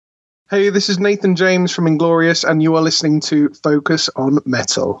Hey, this is Nathan James from Inglorious, and you are listening to Focus on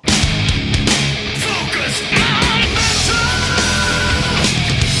Metal.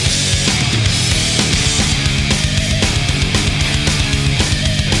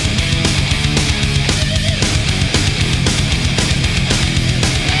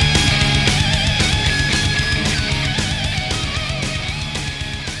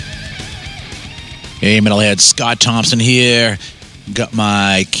 Hey, Metalhead, Scott Thompson here. Got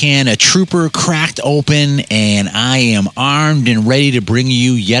my can of Trooper cracked open, and I am armed and ready to bring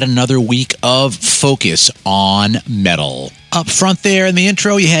you yet another week of Focus on Metal. Up front there in the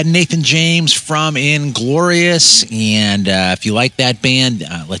intro, you had Nathan James from Inglorious, and if you like that band,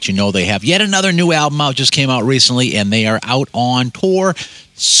 I'll let you know they have yet another new album out, just came out recently, and they are out on tour.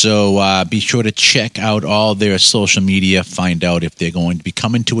 So be sure to check out all their social media, find out if they're going to be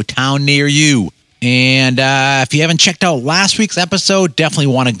coming to a town near you. And if you haven't checked out last week's episode, definitely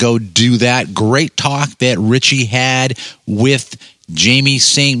want to go do that. Great talk that Richie had with Jamie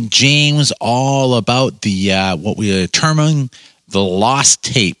St. James, all about the what we are terming the lost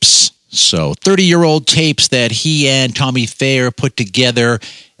tapes. So 30-year-old tapes that he and Tommy Thayer put together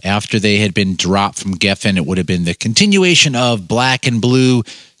after they had been dropped from Geffen. It would have been the continuation of Black and Blue.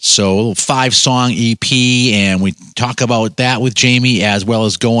 So a little 5-song EP, and we talk about that with Jamie, as well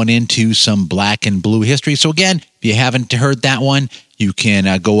as going into some Black and Blue history. So again, if you haven't heard that one, you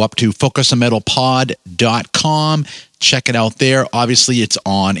can go up to focusonmetalpod.com. Check it out there. Obviously, it's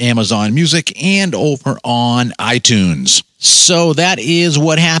on Amazon Music and over on iTunes. So that is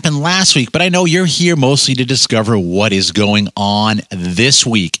what happened last week, but I know you're here mostly to discover what is going on this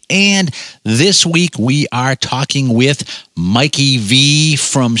week. And this week we are talking with Mikey V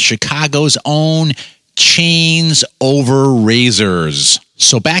from Chicago's own Chains Over Razors.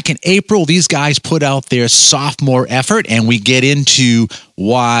 So back in April, these guys put out their sophomore effort, and we get into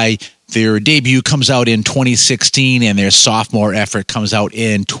why their debut comes out in 2016 and their sophomore effort comes out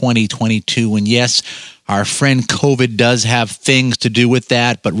in 2022. And yes, our friend COVID does have things to do with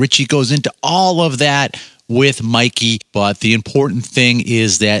that, but Richie goes into all of that with Mikey. But the important thing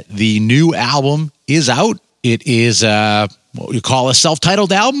is that the new album is out. It is what we call a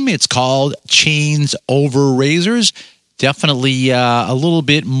self-titled album. It's called Chains Over Razors. Definitely a little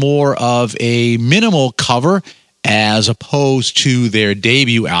bit more of a minimal cover as opposed to their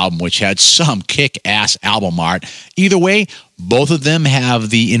debut album, which had some kick-ass album art. Either way, both of them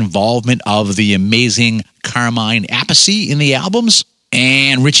have the involvement of the amazing Carmine Appice in the albums.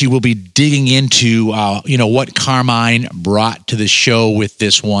 And Richie will be digging into, what Carmine brought to the show with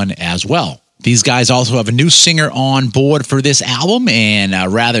this one as well. These guys also have a new singer on board for this album, and a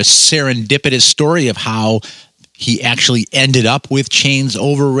rather serendipitous story of how he actually ended up with Chains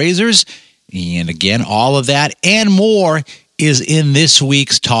Over Razors. And again, all of that and more is in this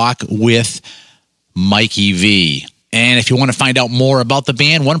week's talk with Mikey V. And if you want to find out more about the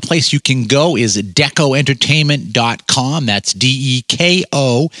band, one place you can go is decoentertainment.com. That's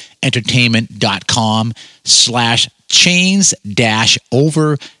DEKO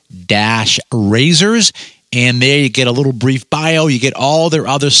entertainment.com/chains-over-razors. And there you get a little brief bio. You get all their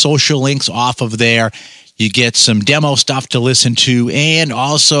other social links off of there. You get some demo stuff to listen to, and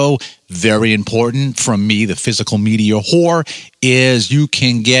also, very important from me, the physical media whore, is you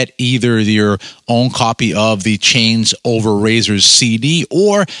can get either your own copy of the Chains Over Razors CD,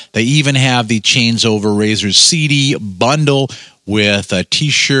 or they even have the Chains Over Razors CD bundle with a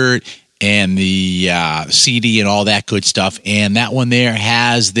t-shirt and the CD and all that good stuff. And that one there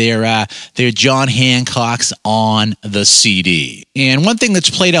has their John Hancocks on the CD. And one thing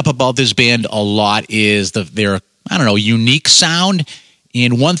that's played up about this band a lot is their unique sound.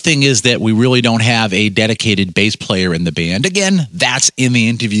 And one thing is that we really don't have a dedicated bass player in the band. Again, that's in the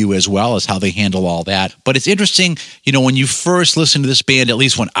interview as well as how they handle all that. But it's interesting, when you first listen to this band, at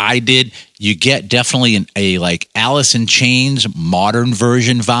least when I did, you get definitely a like Alice in Chains modern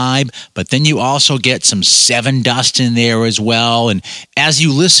version vibe, but then you also get some Seven Dust in there as well. And as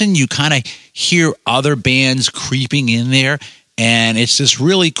you listen, you kind of hear other bands creeping in there, and it's this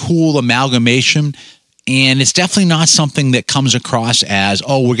really cool amalgamation. And it's definitely not something that comes across as,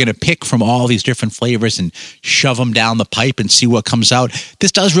 we're going to pick from all these different flavors and shove them down the pipe and see what comes out.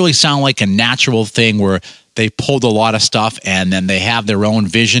 This does really sound like a natural thing where they pulled a lot of stuff and then they have their own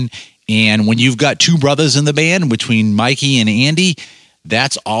vision. And when you've got two brothers in the band, between Mikey and Andy,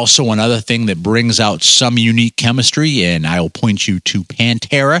 that's also another thing that brings out some unique chemistry. And I'll point you to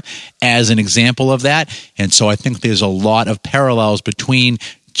Pantera as an example of that. And so I think there's a lot of parallels between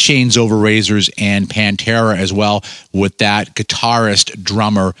Chains Over Razors and Pantera as well, with that guitarist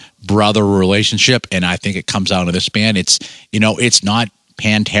drummer brother relationship. And I think it comes out of this band. It's not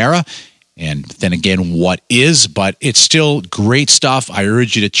Pantera. And then again, what is, but it's still great stuff. I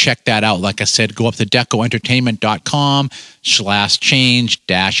urge you to check that out. Like I said, go up to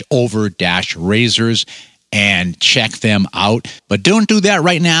decoentertainment.com/change-over-razors and check them out. But don't do that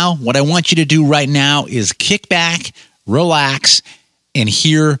right now. What I want you to do right now is kick back, relax, and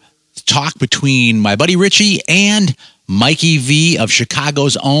hear talk between my buddy Richie and Mikey V of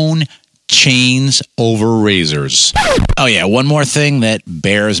Chicago's own Chains Over Razors. Oh yeah, one more thing that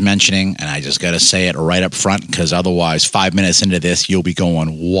bears mentioning, and I just got to say it right up front because otherwise 5 minutes into this, you'll be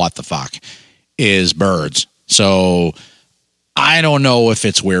going, what the fuck, is birds. So I don't know if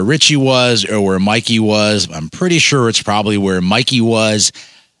it's where Richie was or where Mikey was. I'm pretty sure it's probably where Mikey was.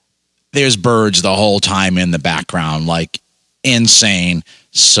 There's birds the whole time in the background, like insane.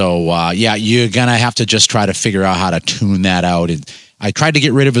 So, yeah, you're going to have to just try to figure out how to tune that out. I tried to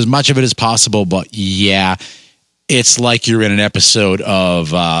get rid of as much of it as possible, but yeah, it's like you're in an episode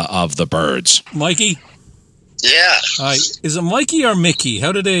of The Birds. Mikey? Yeah. Hi. Is it Mikey or Mickey?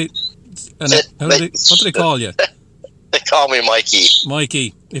 What do they call you? They call me Mikey.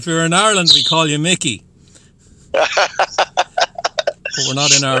 Mikey. If you're in Ireland, we call you Mickey. But we're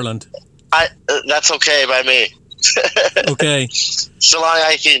not in Ireland. That's okay by me. Okay. So long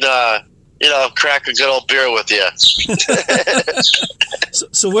I can, crack a good old beer with you.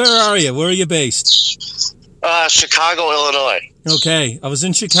 So where are you? Where are you based? Chicago, Illinois. Okay. I was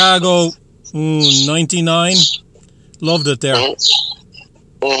in Chicago, 99. Loved it there.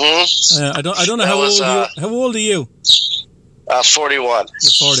 Mm-hmm. I don't know how old you are. How old are you? 41.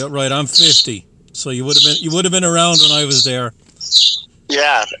 You're 40. Right, I'm 50. So you would have been around when I was there.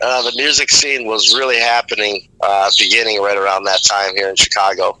 Yeah, the music scene was really happening beginning right around that time here in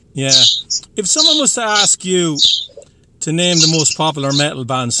Chicago. Yeah. If someone was to ask you to name the most popular metal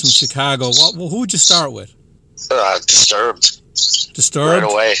bands from Chicago, who would you start with? Disturbed. Disturbed?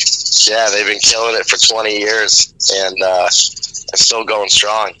 Right away. Yeah, they've been killing it for 20 years, and they're still going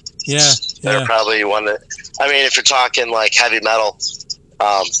strong. Yeah. They're probably one that, if you're talking like heavy metal,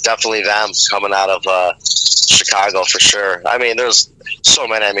 definitely them coming out of Chicago for sure. There's so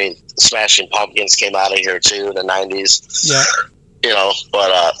many. Smashing Pumpkins came out of here too in the 90s. Yeah.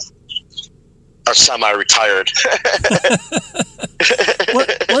 But are semi-retired.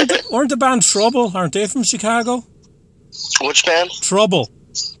 weren't the band Trouble? Aren't they from Chicago? Which band? Trouble.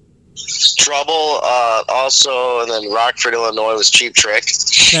 Also, and then Rockford, Illinois was Cheap Trick.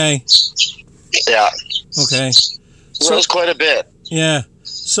 Okay. Yeah. Okay. So it was quite a bit. Yeah.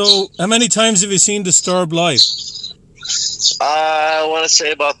 So, how many times have you seen Disturbed live? I want to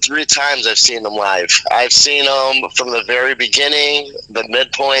say about 3 times I've seen them live. I've seen them from the very beginning, the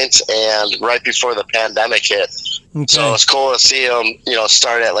midpoint, and right before the pandemic hit. Okay. So it's cool to see them,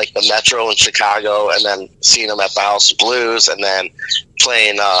 start at like the Metro in Chicago, and then seeing them at the House of Blues, and then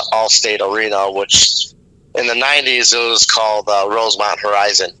playing Allstate Arena, which in the 90s it was called Rosemont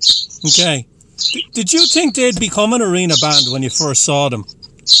Horizon. Okay. Did you think they'd become an arena band when you first saw them?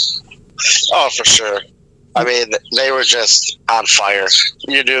 Oh, for sure. They were just on fire.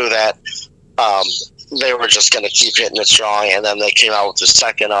 You knew that they were just going to keep hitting it strong, and then they came out with the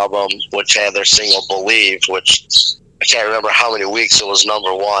second album, which had their single "Believe," which I can't remember how many weeks it was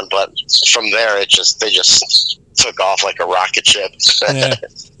number 1, but from there they just took off like a rocket ship. Yeah.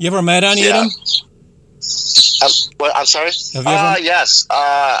 You ever met any of them? I'm sorry? Have you ever? Yes.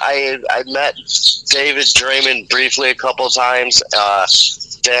 I met David Draymond briefly a couple of times,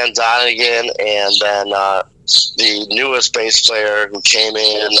 Dan Donegan, and then the newest bass player who came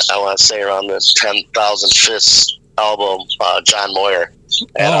in, I want to say around the 10,000 Fists album, John Moyer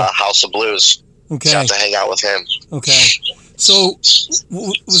at House of Blues. Okay. Got to hang out with him. Okay. So,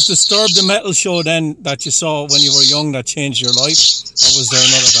 was Disturbed the metal show then that you saw when you were young that changed your life? Or was there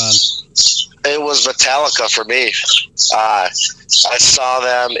another band? It was Metallica for me. I saw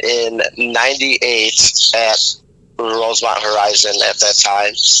them in 98 at Rosemont Horizon at that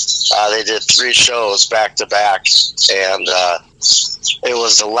time. They did 3 shows back to back, and it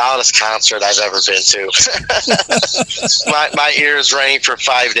was the loudest concert I've ever been to. my ears rang for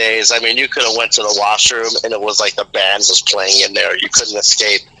 5 days. You could have went to the washroom and it was like the band was playing in there. You couldn't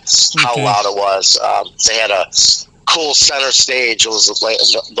escape how loud it was. They had a cool center stage. It was like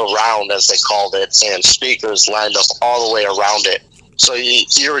the round, as they called it, and speakers lined up all the way around it. So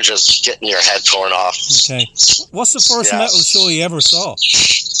you were just getting your head torn off. Okay. What's the first metal show you ever saw?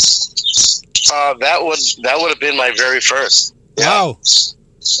 That would have been my very first. Yeah. Wow.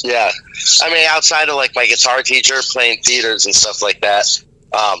 Yeah. Outside of like my guitar teacher playing theaters and stuff like that,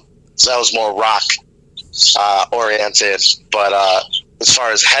 that was more rock oriented. But as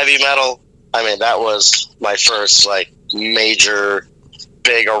far as heavy metal, that was my first like major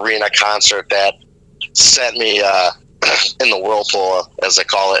big arena concert that sent me in the whirlpool, as they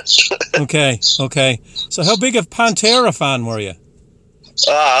call it. Okay. So how big of Pantera fan were you?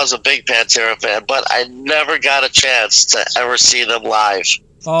 I was a big Pantera fan, but I never got a chance to ever see them live.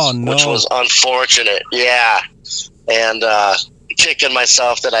 Oh, no. Which was unfortunate. Yeah. And kicking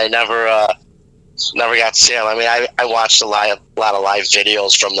myself that I never got to see them. I mean, I watched a lot of live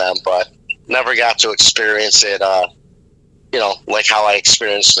videos from them, but never got to experience it, like how I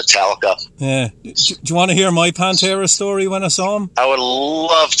experienced Metallica. Yeah. Do you want to hear my Pantera story when I saw them? I would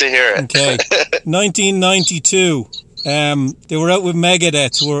love to hear it. Okay. 1992. They were out with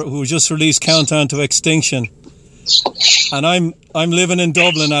Megadeth, who just released Countdown to Extinction. And I'm living in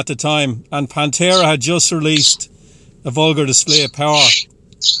Dublin at the time, and Pantera had just released A Vulgar Display of Power.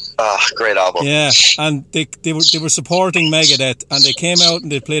 Great album. Yeah, and they were supporting Megadeth, and they came out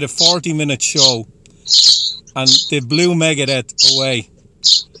and they played a 40-minute show, and they blew Megadeth away.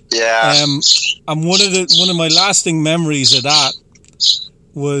 Yeah. And one of my lasting memories of that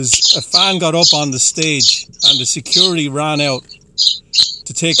was a fan got up on the stage, and the security ran out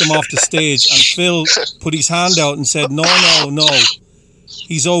to take him off the stage, and Phil put his hand out and said, no,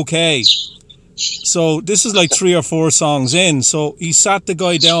 he's okay. So this is like 3 or 4 songs in. So he sat the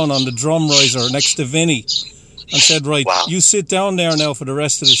guy down on the drum riser next to Vinny and said, right, wow, you sit down there now for the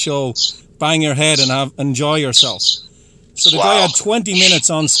rest of the show, bang your head and enjoy yourself. So the guy had 20 minutes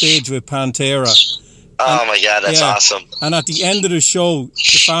on stage with Pantera. Oh my God, that's awesome. And at the end of the show,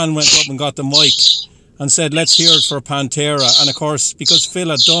 the fan went up and got the mic and said, let's hear it for Pantera. And of course, because Phil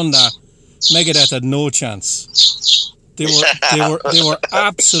had done that, Megadeth had no chance. They were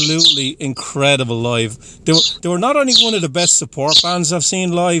absolutely incredible live. They were not only one of the best support bands I've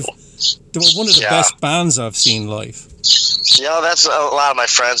seen live, they were one of the best bands I've seen live. That's a lot of my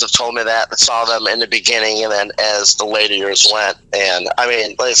friends have told me that saw them in the beginning and then as the later years went. And I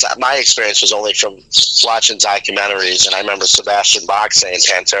mean, my experience was only from watching documentaries, and I remember Sebastian Bach saying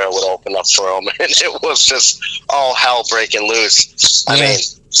Pantera would open up for him, and it was just all hell breaking loose. I mean,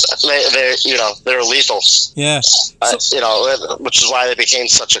 they're lethal. Yeah. Which is why they became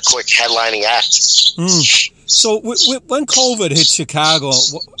such a quick headlining act. So when COVID hit Chicago,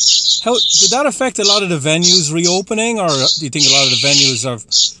 how did that affect a lot of the venues reopening, or do you think a lot of the venues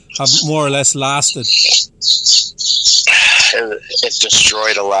have more or less lasted? It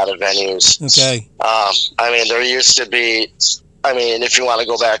destroyed a lot of venues. Okay. I mean, there used to be, if you want to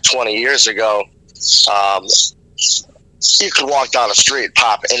go back 20 years ago, you could walk down the street,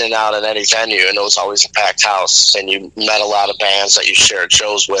 pop in and out at any venue, and it was always a packed house, and you met a lot of bands that you shared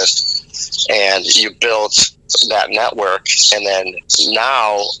shows with, and you built that network. And then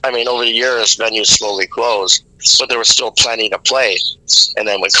now, over the years, venues slowly closed, but there was still plenty to play. And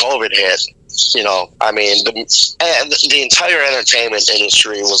then when COVID hit, the entire entertainment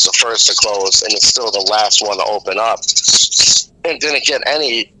industry was the first to close, and it's still the last one to open up, and didn't get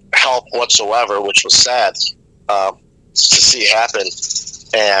any help whatsoever, which was sad to see happen.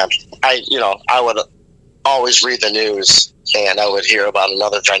 And I would always read the news, and I would hear about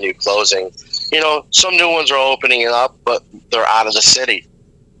another venue closing. Some new ones are opening up, but they're out of the city.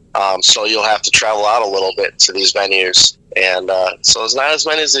 So you'll have to travel out a little bit to these venues. And so it's not as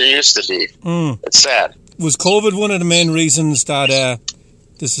many as there used to be. It's sad. Was COVID one of the main reasons that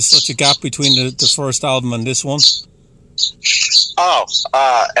this is such a gap between the first album and this one? Oh,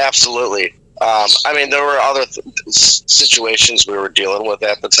 absolutely. There were other situations we were dealing with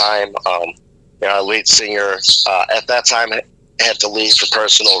at the time. Our lead singer at that time had to leave for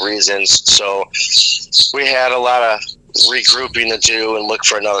personal reasons, so we had a lot of regrouping to do and look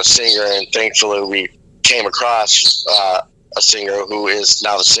for another singer, and thankfully we came across a singer who is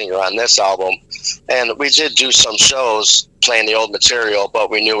now the singer on this album. And we did do some shows playing the old material,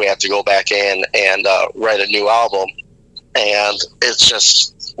 but we knew we had to go back in and write a new album. And it's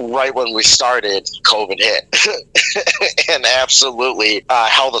just right when we started, COVID hit and absolutely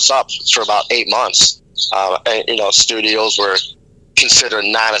held us up for about 8 months. Studios were considered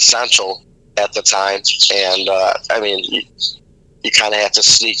non-essential at the time. And you kind of have to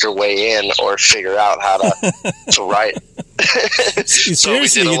sneak your way in or figure out how to write. So we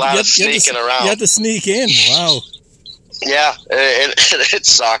did a lot of sneaking around. You had to sneak in. Wow. Yeah, it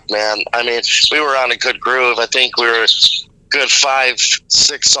sucked, man. We were on a good groove. I think we were good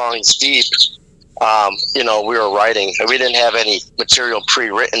 5-6 songs deep. We were writing. We didn't have any material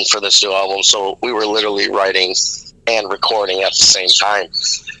pre-written for this new album, so we were literally writing and recording at the same time.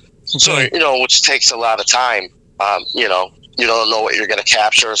 Okay. So, which takes a lot of time. You don't know what you're going to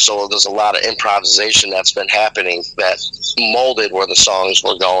capture, so there's a lot of improvisation that's been happening that molded where the songs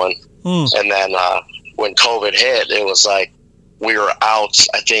were going. And then when COVID hit, it was like, we were out,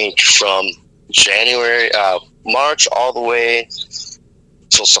 I think, from March all the way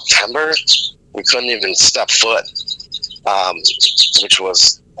till September. We couldn't even step foot, which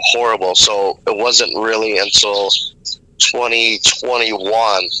was horrible. So it wasn't really until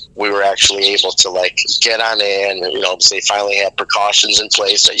 2021 we were actually able to like get on in, and, they finally had precautions in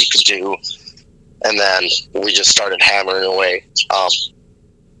place that you could do, and then we just started hammering away.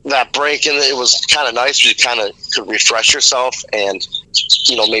 That break, and it was kind of nice. You kind of could refresh yourself and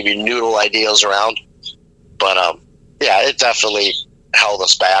maybe noodle ideas around, but it definitely held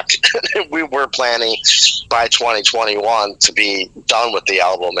us back. We were planning by 2021 to be done with the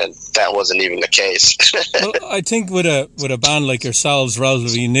album, and that wasn't even the case. Well, I think with a band like yourselves,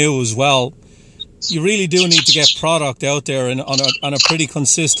 relatively new as well, you really do need to get product out there and on a pretty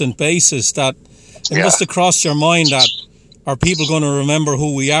consistent basis. That it must have crossed your mind that, are people going to remember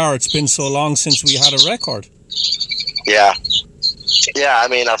who we are? It's been so long since we had a record. Yeah. I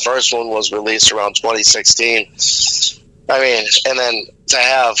mean, our first one was released around 2016. I mean, and then to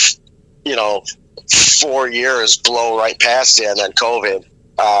have, 4 years blow right past you, and then COVID.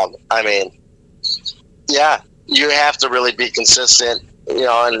 I mean, you have to really be consistent,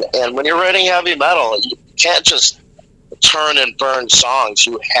 and when you're writing heavy metal, you can't just turn and burn songs.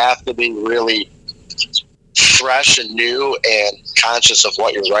 You have to be really fresh and new and conscious of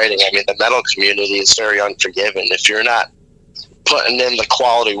what you're writing. I mean, the metal community is very unforgiving. If you're not putting in the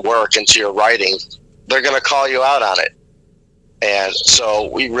quality work into your writing, they're going to call you out on it. And so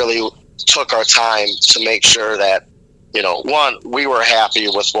we really took our time to make sure that, one, we were happy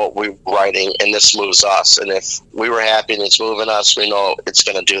with what we were writing, and this moves us. And if we were happy and it's moving us, we know it's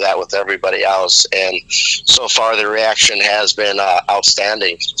going to do that with everybody else. And so far, the reaction has been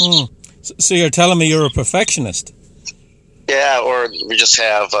outstanding. So you're telling me you're a perfectionist? Yeah, or we just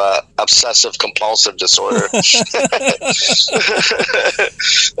have obsessive compulsive disorder,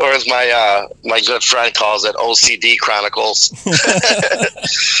 or as my good friend calls it, OCD Chronicles.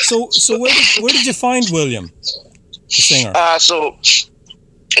 So where did you find William, the singer? So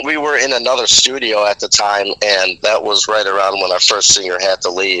we were in another studio at the time, and that was right around when our first singer had to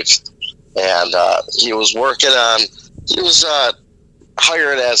leave, and he was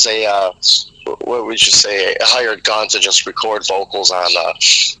hired as a what would you say, a hired gun to just record vocals on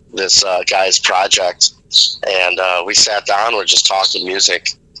this guy's project. And we sat down, we're just talking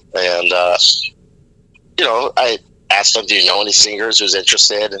music, and I asked him, do you know any singers who's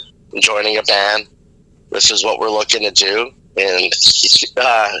interested in joining a band? This is what we're looking to do. And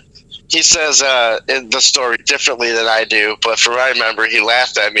he says the story differently than I do, but from what I remember, he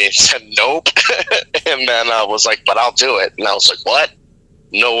laughed at me and said nope. And then I was like, but I'll do it. And I was like, what?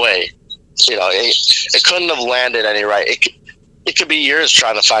 No way. It couldn't have landed any right. It could be years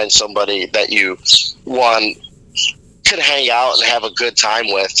trying to find somebody that you, one, could hang out and have a good time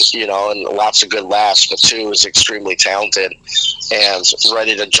with, and lots of good laughs, but two, is extremely talented and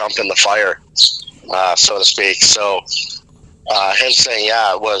ready to jump in the fire, so to speak. So him saying,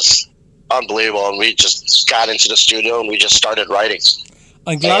 it was unbelievable, and we just got into the studio and we just started writing.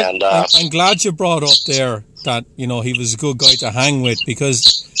 I'm glad you brought up there that, he was a good guy to hang with,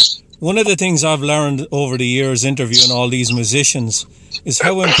 because one of the things I've learned over the years interviewing all these musicians is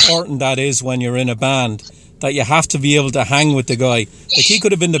how important that is when you're in a band, that you have to be able to hang with the guy. Like, he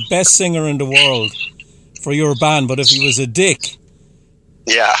could have been the best singer in the world for your band, but if he was a dick,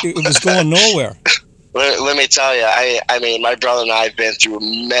 it was going nowhere. Let me tell you, I mean, my brother and I have been through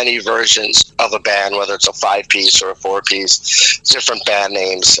many versions of a band, whether it's a 5-piece or a 4-piece, different band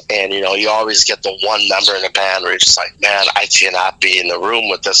names. And, you always get the one member in a band where you're just like, man, I cannot be in the room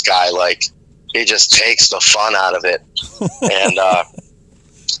with this guy. Like, he just takes the fun out of it. And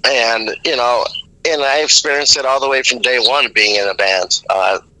I experienced it all the way from day one, being in a band,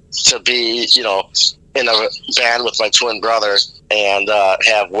 to be, in a band with my twin brother, and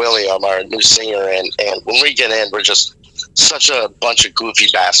have William, our new singer, and when we get in, we're just such a bunch of goofy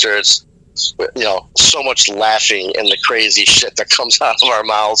bastards, so much laughing and the crazy shit that comes out of our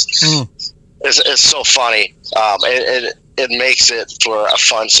mouths. It's so funny. It makes it for a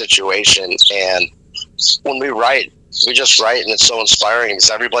fun situation, and when we write, we just write, and it's so inspiring because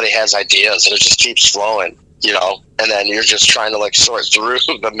everybody has ideas and it just keeps flowing. And then you're just trying to sort through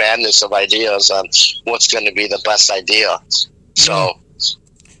the madness of ideas on what's going to be the best idea. So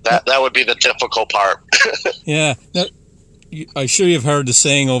that would be the difficult part. Yeah. Now, I'm sure you've heard the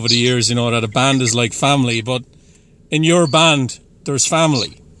saying over the years, that a band is like family, but in your band, there's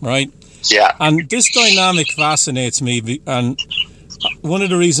family, right? Yeah. And this dynamic fascinates me. And one of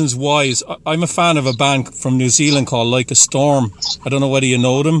the reasons why is I'm a fan of a band from New Zealand called Like a Storm. I don't know whether you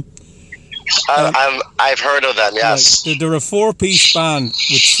know them. I've heard of them. Yes, right. They're a 4-piece band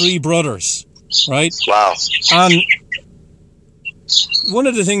with 3 brothers, right? Wow. And one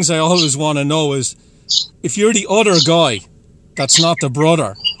of the things I always want to know is if you're the other guy that's not the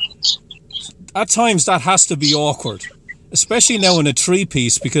brother, at times that has to be awkward, especially now in a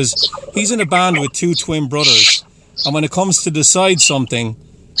 3-piece, because he's in a band with 2 twin brothers, and when it comes to decide something,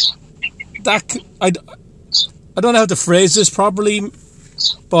 that I don't know how to phrase this properly,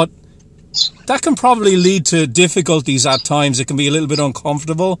 but that can probably lead to difficulties at times. It can be a little bit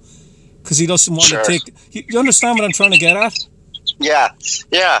uncomfortable because he doesn't want to take... You understand what I'm trying to get at? Yeah.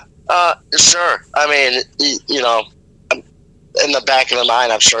 Sure. I mean, you know, in the back of the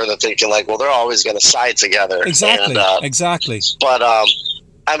mind, I'm sure they're thinking like, well, they're always going to side together. Exactly. And, exactly. But,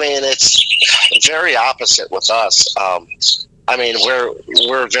 I mean, it's very opposite with us. I mean,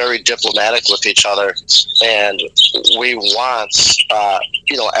 we're very diplomatic with each other, and we want,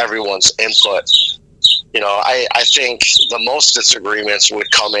 you know, everyone's input. You know, I think the most disagreements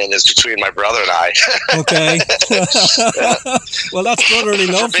would come in is between my brother and I. Okay. Well, that's brotherly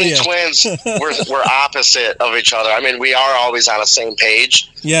love for you. Twins, we're opposite of each other. I mean, we are always on the same page.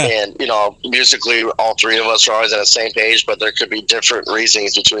 Yeah. And, you know, musically, all 3 of us are always on the same page, but there could be different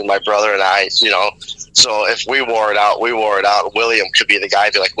reasons between my brother and I, you know. So if we wore it out, we wore it out. William could be the guy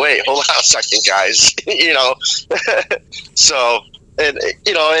to be like, wait, hold on a second, guys. You know. So... And,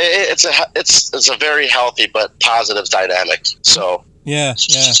 you know, it's a very healthy but positive dynamic. So yeah.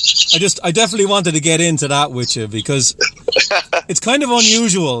 I definitely wanted to get into that with you because it's kind of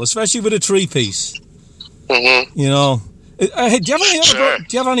unusual, especially with a 3-piece. Mm-hmm. You know, do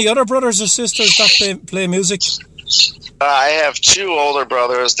you have any other brothers or sisters that play music? I have 2 older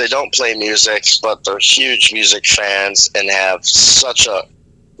brothers. They don't play music, but they're huge music fans and have such a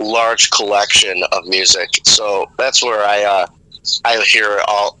large collection of music. So that's where I hear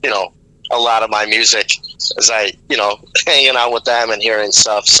a lot of my music as I, you know, hanging out with them and hearing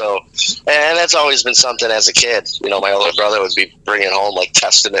stuff. So, and that's always been something as a kid. You know, my older brother would be bringing home like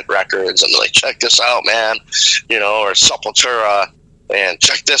Testament records and like, check this out, man, you know, or Sepultura, and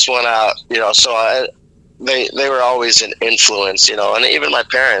check this one out, you know. So they were always an influence, you know, and even my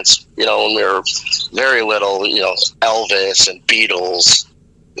parents, you know, when we were very little, you know, Elvis and Beatles.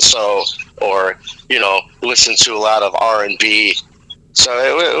 So, or, you know, listen to a lot of R&B. So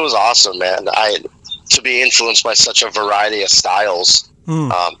it was awesome, man. To be influenced by such a variety of styles,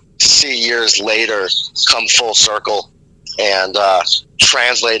 see years later come full circle and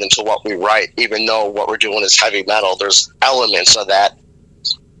translate into what we write, even though what we're doing is heavy metal. There's elements of that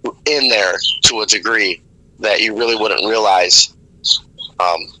in there to a degree that you really wouldn't realize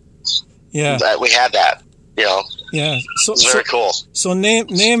that we had that, you know. Yeah, it's very cool. So name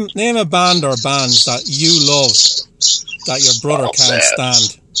a band or bands that you love that your brother can't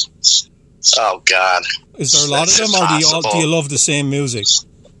stand. Oh God, is there a lot of them, or do you love the same music?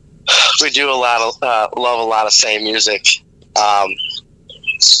 We do love a lot of same music.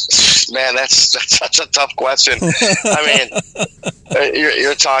 Man, that's such a tough question. I mean,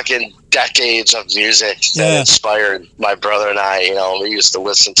 you're talking decades of music that inspired my brother and I. You know, we used to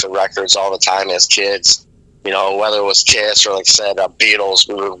listen to records all the time as kids. You know, whether it was Kiss or, like I said, Beatles,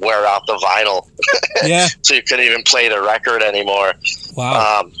 we would wear out the vinyl. Yeah. So you couldn't even play the record anymore.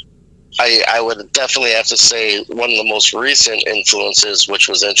 Wow. I would definitely have to say one of the most recent influences, which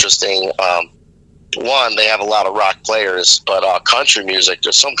was interesting. One, they have a lot of rock players, but country music,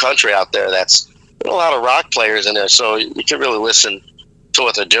 there's some country out there that's a lot of rock players in there. So you can really listen to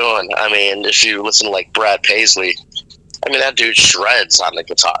what they're doing. I mean, if you listen to like Brad Paisley, I mean, that dude shreds on the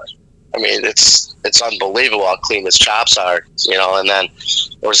guitar. I mean, it's unbelievable how clean his chops are, you know. And then,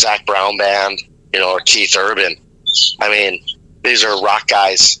 or Zach Brown Band, you know, or Keith Urban. I mean, these are rock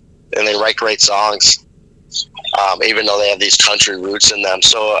guys, and they write great songs, even though they have these country roots in them.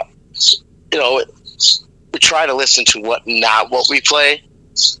 So, you know, we try to listen to what we play,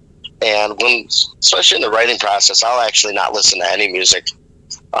 and especially in the writing process, I'll actually not listen to any music,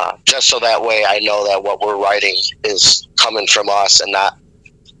 just so that way I know that what we're writing is coming from us and not,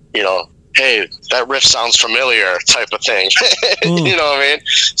 you know, hey, that riff sounds familiar type of thing. You know what I mean?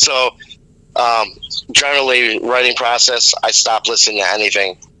 So generally, writing process, I stop listening to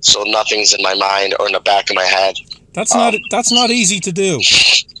anything, so nothing's in my mind or in the back of my head. That's not easy to do.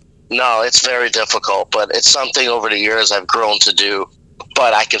 No, it's very difficult, but it's something over the years I've grown to do.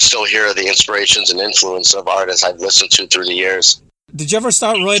 But I can still hear the inspirations and influence of artists I've listened to through the years. Did you ever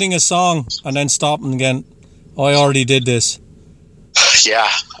start writing a song and then stop and again, oh, I already did this? Yeah,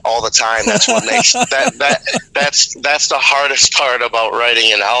 all the time. That's what makes that's the hardest part about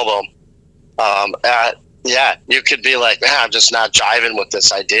writing an album. yeah, you could be like, man, I'm just not jiving with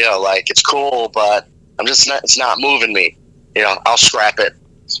this idea. Like, it's cool, but it's not moving me. I'll scrap it.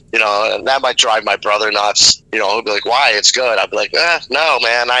 And that might drive my brother nuts. He'll be like, why? It's good. I'll be like, no,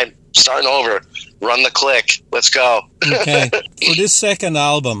 man, I'm starting over. Run the click. Let's go. Okay. For this second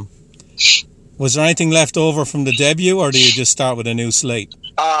album, was there anything left over from the debut, or do you just start with a new slate?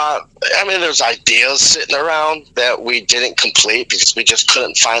 There's ideas sitting around that we didn't complete because we just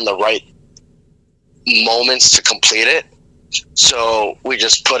couldn't find the right moments to complete it. So we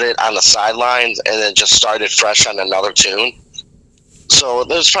just put it on the sidelines and then just started fresh on another tune. So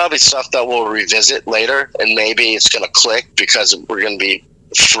there's probably stuff that we'll revisit later, and maybe it's going to click because we're going to be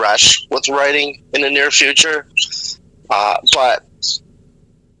fresh with writing in the near future. But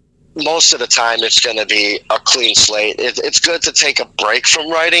most of the time it's going to be a clean slate. It's good to take a break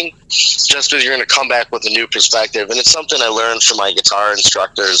from writing just because you're going to come back with a new perspective. And it's something I learned from my guitar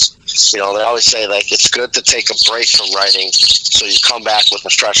instructors. They always say, like, it's good to take a break from writing so you come back with a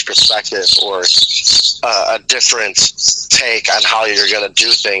fresh perspective or a different take on how you're going to do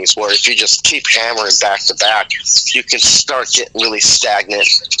things, where if you just keep hammering back to back, you can start getting really stagnant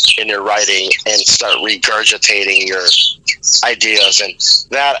in your writing and start regurgitating your ideas. And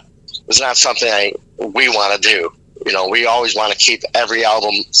that is not something we want to do. We always want to keep every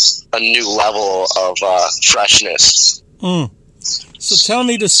album a new level of freshness. So tell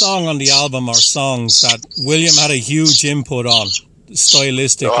me the song on the album or songs that William had a huge input on,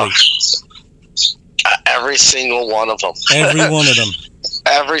 stylistically. Every single one of them. Every one of them.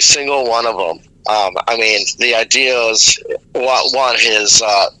 Every single one of them. The idea is, one, his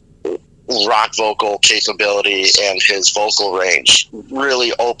rock vocal capability and his vocal range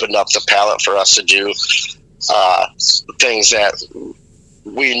really opened up the palette for us to do things that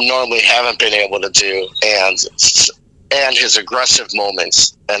we normally haven't been able to do, and his aggressive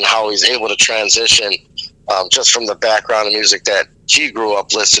moments and how he's able to transition just from the background of music that he grew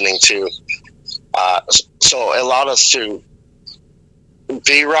up listening to. So it allowed us to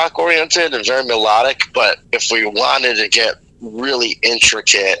be rock oriented and very melodic, but if we wanted to get really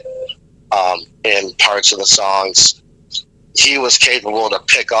intricate in parts of the songs, he was capable to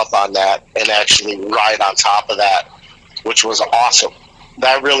pick up on that and actually ride on top of that, which was awesome.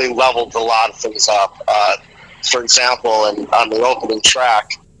 That really leveled a lot of things up. For example, on the opening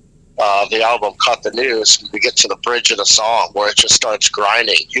track, the album Cut the News, we get to the bridge of the song where it just starts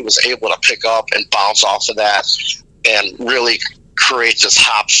grinding. He was able to pick up and bounce off of that and really create this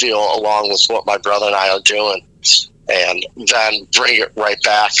hop feel along with what my brother and I are doing, and then bring it right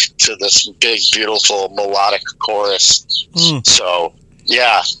back to this big, beautiful melodic chorus. So,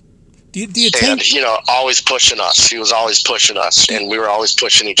 yeah. Do you think... And, always pushing us. He was always pushing us, and we were always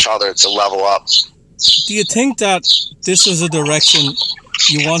pushing each other to level up. Do you think that this was a direction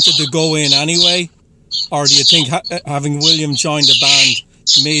you wanted to go in anyway? Or do you think having William join the band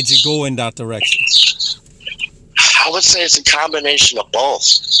made you go in that direction? I would say it's a combination of both.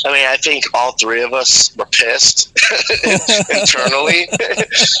 I think all three of us were pissed internally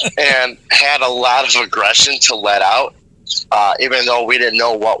and had a lot of aggression to let out, even though we didn't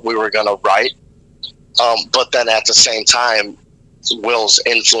know what we were going to write. But then at the same time, Will's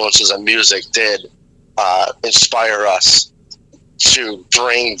influences in music did inspire us to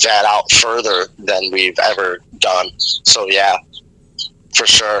bring that out further than we've ever done. So, yeah. For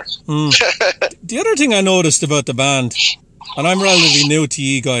sure. The other thing I noticed about the band, and I'm relatively new to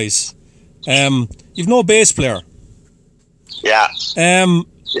you guys, you've no bass player. Yeah. You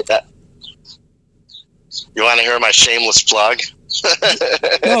want to hear my shameless plug?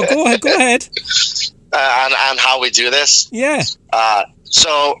 No, go ahead. On how we do this? Yeah.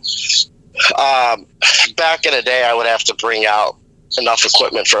 So, back in the day, I would have to bring out enough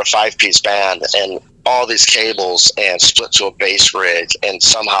equipment for a 5-piece band and all these cables and split to a bass rig and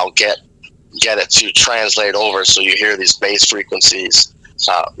somehow get it to translate over so you hear these bass frequencies.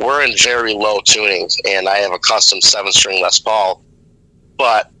 We're in very low tuning, and I have a custom 7-string Les Paul,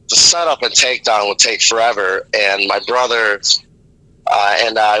 but the setup and takedown would take forever, and my brother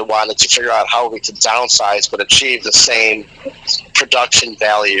and I wanted to figure out how we could downsize but achieve the same production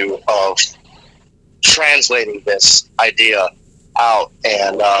value of translating this idea out,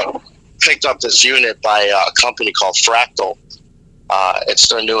 and picked up this unit by a company called Fractal. It's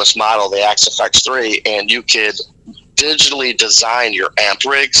their newest model, the Axe FX3, and you could digitally design your amp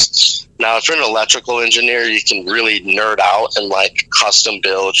rigs. Now, if you're an electrical engineer, you can really nerd out and custom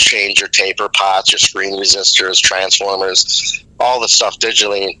build, change your taper pots, your screen resistors, transformers, all the stuff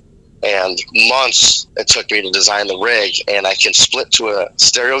digitally. And months it took me to design the rig, and I can split to a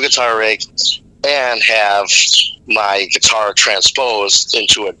stereo guitar rig and have my guitar transposed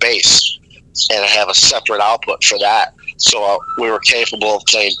into a bass. and have a separate output for that. So we were capable of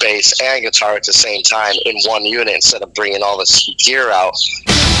playing bass and guitar at the same time in one unit instead of bringing all this gear out.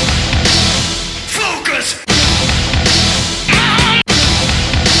 Focus!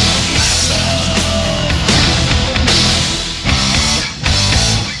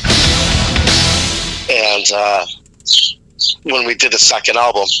 And when we did the second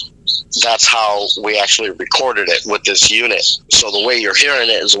album, that's how we actually recorded it with this unit. So the way you're hearing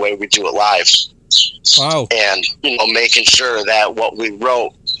it is the way we do it live. Wow. And, making sure that what we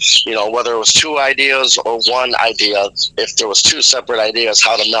wrote, whether it was two ideas or one idea, if there was two separate ideas,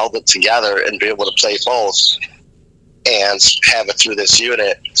 how to meld it together and be able to play both and have it through this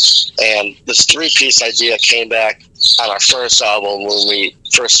unit. And this 3-piece idea came back on our first album when we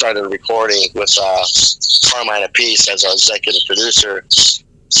first started recording with Carmine Appice as our executive producer.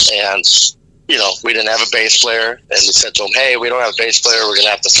 And, we didn't have a bass player. And we said to him, hey, we don't have a bass player. We're going to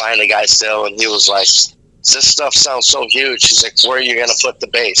have to find a guy still. And he was like, this stuff sounds so huge. He's like, where are you going to put the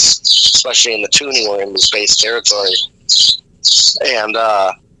bass? Especially in the tuning, we're in this bass territory. And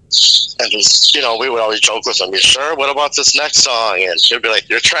we would always joke with him, you sure? What about this next song? And he'd be like,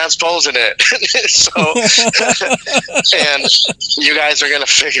 you're transposing it. And you guys are going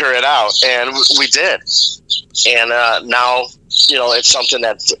to figure it out. And we did. And now, it's something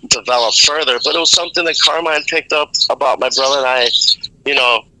that developed further, but it was something that Carmine picked up about my brother and I,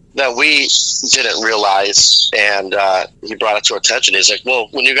 that we didn't realize. And he brought it to our attention. He's like, well,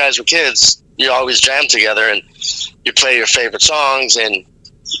 when you guys were kids, you always jammed together and you play your favorite songs and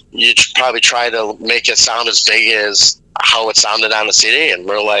you probably try to make it sound as big as how it sounded on the CD. And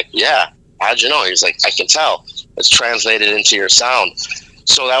we're like, yeah, how'd you know? He's like, I can tell. It's translated into your sound.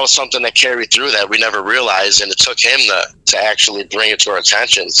 So that was something that carried through that we never realized, and it took him to actually bring it to our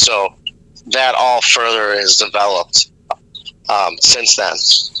attention. So that all further has developed since then.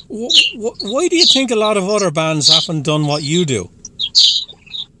 Why do you think a lot of other bands haven't done what you do?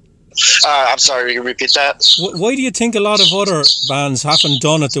 I'm sorry, you repeat that? Why do you think a lot of other bands haven't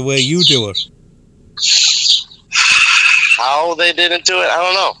done it the way you do it? How they didn't do it, I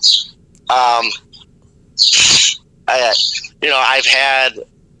don't know. I've had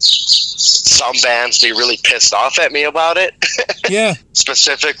some bands be really pissed off at me about it. Yeah.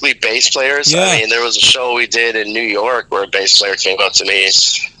 Specifically bass players. Yeah. I mean, there was a show we did in New York where a bass player came up to me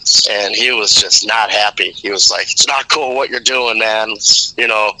and he was just not happy. He was like, it's not cool what you're doing, man.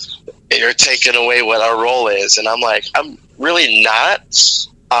 You're taking away what our role is. And I'm like, I'm really not.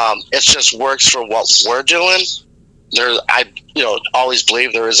 It just works for what we're doing. I always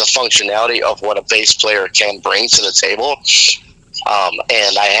believe there is a functionality of what a bass player can bring to the table.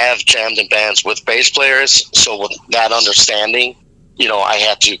 And I have jammed in bands with bass players. So with that understanding, I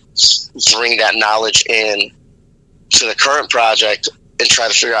had to bring that knowledge in to the current project and try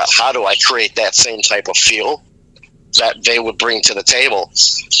to figure out how do I create that same type of feel that they would bring to the table.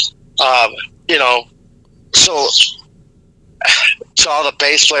 So to all the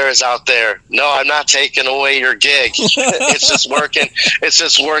bass players out there, no, I'm not taking away your gig. It's just working. It's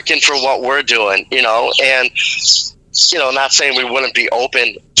just working for what we're doing, and, not saying we wouldn't be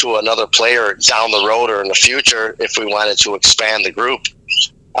open to another player down the road or in the future if we wanted to expand the group.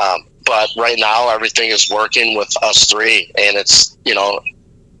 But right now, everything is working with us three. And it's,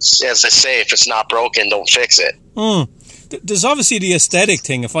 as I say, if it's not broken, don't fix it. There's obviously the aesthetic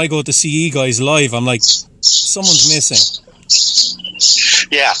thing. If I go to see you guys live, I'm like, someone's missing.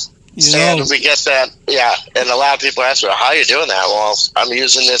 Yeah. And we get that. Yeah. And a lot of people ask me, how are you doing that? Well, I'm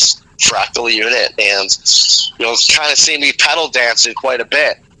using this fractal unit and you'll kind of see me pedal dancing quite a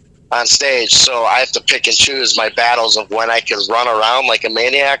bit on stage. So I have to pick and choose my battles of when I can run around like a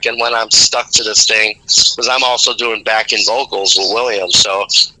maniac and when I'm stuck to this thing, because I'm also doing backing vocals with William. So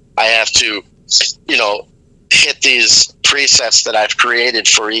I have to, hit these presets that I've created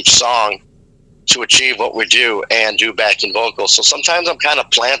for each song to achieve what we do and do backing vocals. So sometimes I'm kind of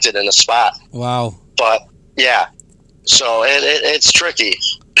planted in a spot. Wow. But yeah, so it's tricky.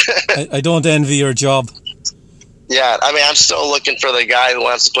 I don't envy your job. Yeah, I mean, I'm still looking for the guy who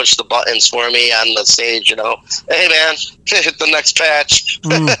wants to push the buttons for me on the stage, Hey, man, hit the next patch.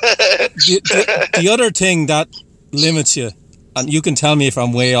 The other thing that limits you, and you can tell me if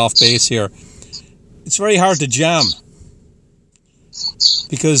I'm way off base here, it's very hard to jam.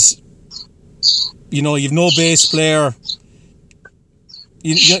 Because, you've no bass player.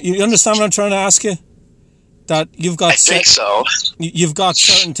 You understand what I'm trying to ask you? That you've got... I think so. You've got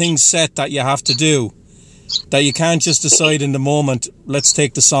certain things set that you have to do. That you can't just decide in the moment, let's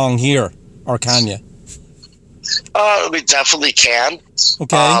take the song here, or can you? We definitely can.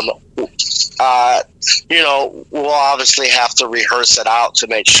 Okay. You know, we'll obviously have to rehearse it out to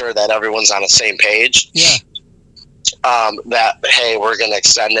make sure that everyone's on the same page. Yeah. That, hey, we're going to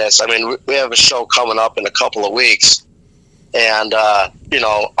extend this. I mean, we have a show coming up in a couple of weeks, and, you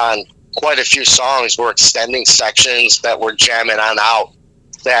know, on quite a few songs, we're extending sections that we're jamming on out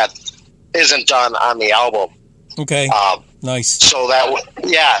that isn't done on the album. Okay. Nice. So that,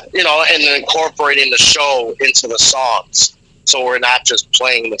 yeah, you know, and then incorporating the show into the songs. So we're not just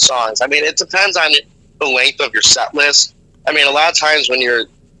playing the songs. I mean, it depends on the length of your set list. I mean, a lot of times when you're,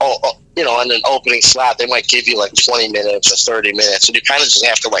 you know, in an opening slot, they might give you like 20 minutes or 30 minutes. And you kind of just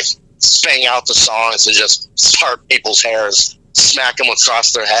have to like bang out the songs and just start people's hairs, smack them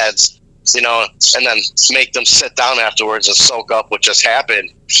across their heads, you know, and then make them sit down afterwards and soak up what just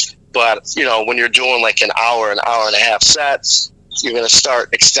happened. But, you know, when you're doing like an hour and a half sets, you're going to start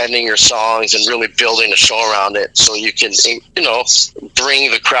extending your songs and really building a show around it so you can, you know, bring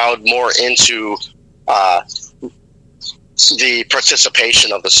the crowd more into the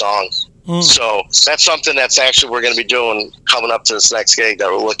participation of the song. So that's something that's actually we're going to be doing coming up to this next gig that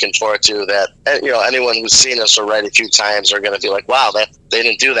we're looking forward to, that, you know, anyone who's seen us already a few times are going to be like, wow, that they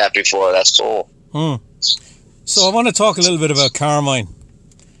didn't do that before. That's cool. So I want to talk a little bit about Carmine.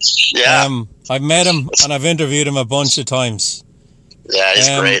 Yeah. I've met him and I've interviewed him a bunch of times. Yeah,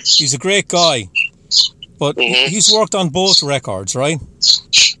 he's great. He's a great guy. But he's worked on both records, right?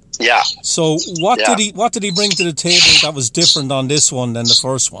 Yeah. So what did he bring to the table that was different on this one than the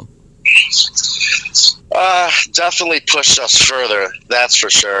first one? Definitely pushed us further, that's for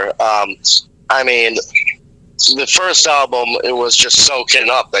sure. I mean, the first album, it was just soaking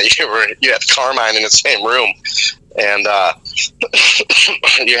up that you had Carmine in the same room, and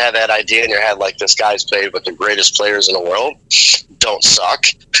you had that idea in your head, like, this guy's played with the greatest players in the world, don't suck.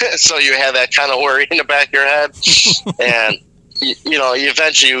 So you had that kind of worry in the back of your head, and you know,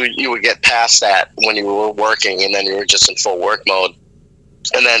 eventually you would get past that when you were working, and then you were just in full work mode.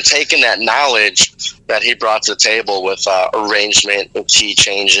 And then taking that knowledge that he brought to the table with arrangement and key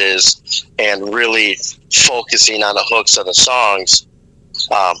changes and really focusing on the hooks of the songs,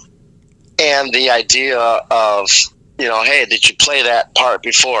 and the idea of, you know, hey, did you play that part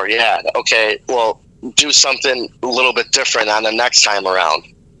before? Yeah. Okay, well, do something a little bit different on the next time around.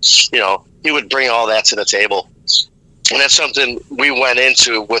 You know, he would bring all that to the table. And that's something we went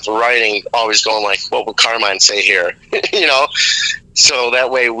into with writing, always going like, what would Carmine say here? You know? So that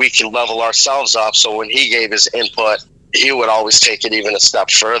way we can level ourselves up. So when he gave his input, he would always take it even a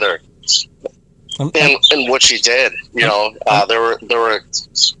step further. And which he did. You know, there were,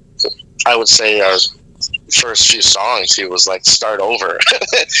 I would say, our first few songs, he was like, start over.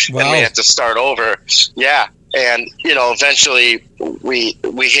 Wow. And we had to start over. Yeah. And, you know, eventually we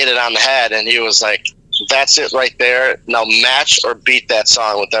hit it on the head, and he was like, that's it right there. Now match or beat that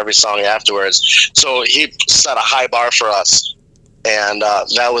song with every song afterwards. So he set a high bar for us. And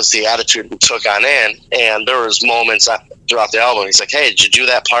that was the attitude we took on in. And there was moments throughout the album, he's like, hey, did you do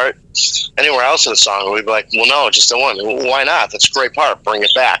that part anywhere else in the song? And we'd be like, well, no, just the one. Well, why not? That's a great part. Bring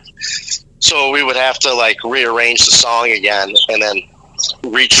it back. So we would have to like rearrange the song again and then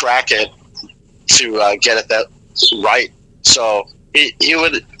retrack it to get it that right. So he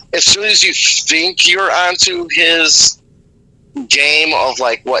would, as soon as you think you're onto his game of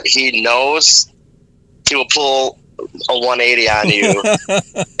like what he knows, he will pull a 180 on you.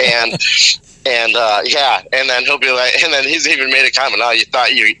 and yeah, and then he'll be like, and then he's even made a comment, oh, you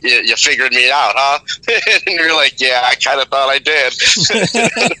thought you figured me out, huh? And you're like, yeah, I kind of thought I did.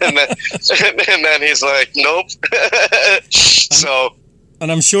 and then he's like, nope. So,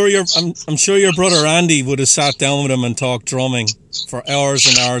 and I'm sure your brother Andy would have sat down with him and talked drumming for hours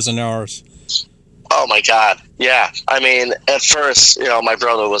and hours and hours. Oh my God. Yeah. I mean, at first, you know, my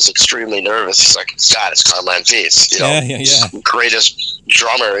brother was extremely nervous. He's like, God, it's Carmine Peace, you know, greatest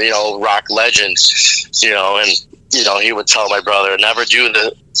drummer, you know, rock legend, you know, and, you know, he would tell my brother, never do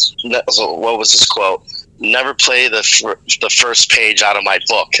what was his quote? Never play the first page out of my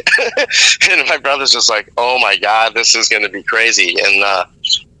book. And my brother's just like, oh my God, this is going to be crazy. And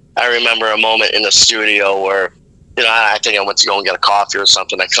I remember a moment in the studio where, you know, I think I went to go and get a coffee or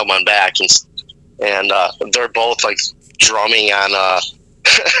something. I come on back and they're both like drumming on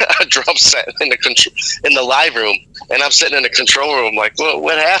a drum set in the live room, and I'm sitting in the control room like,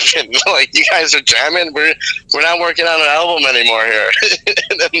 what happened? Like, you guys are jamming? We're not working on an album anymore here.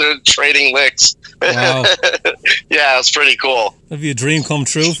 And then they're trading licks. Wow. Yeah, it's pretty cool. Have your dream come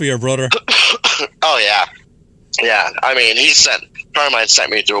true for your brother? Oh yeah. I mean, Carmine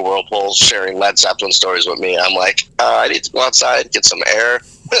sent me through a whirlpool sharing Led Zeppelin stories with me. I'm like, I need to go outside, get some air.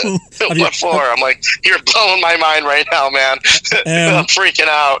 What for? I'm like, you're blowing my mind right now, man. I'm freaking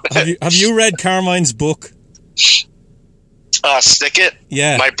out. Have you read Carmine's book? Stick It?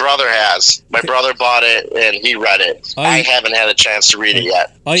 Yeah. My brother has. My brother bought it and he read it. I haven't had a chance to read it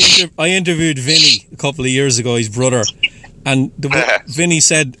yet. I interviewed Vinny a couple of years ago, his brother, and Vinny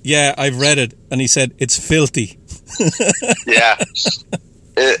said, yeah, I've read it, and he said, it's filthy. Yeah.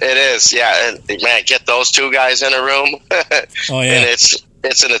 It is, yeah. And man, get those two guys in a room. Oh, yeah. And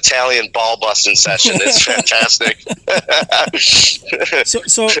it's an Italian ball busting session. It's fantastic.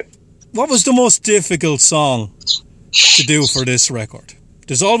 So what was the most difficult song to do for this record?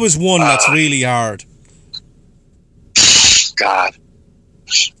 There's always one that's really hard. God.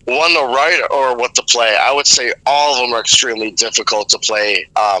 One to write or what to play? I would say all of them are extremely difficult to play.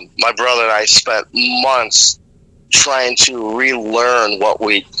 My brother and I spent months trying to relearn what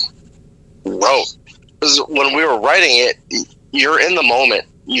we wrote. Because when we were writing it, you're in the moment.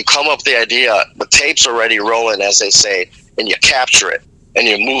 You come up with the idea, the tape's already rolling, as they say, and you capture it, and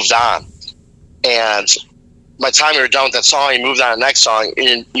you moved on. And by the time you were done with that song, you moved on to the next song,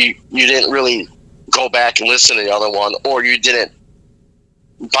 and you didn't really go back and listen to the other one, or you didn't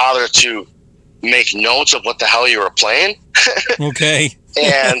bother to make notes of what the hell you were playing. Okay.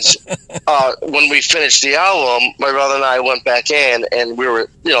 And when we finished the album, my brother and I went back in, and we were,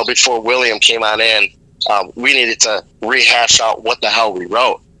 before William came on in, we needed to rehash out what the hell we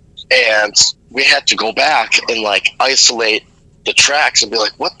wrote. And we had to go back and isolate the tracks and be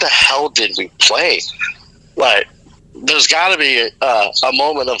like, what the hell did we play? Like, there's got to be a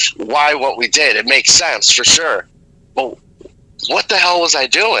moment of why what we did. It makes sense for sure. But what the hell was I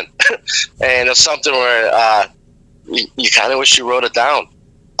doing? And it's something where you kind of wish you wrote it down.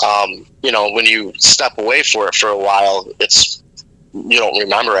 When you step away for it for a while, you don't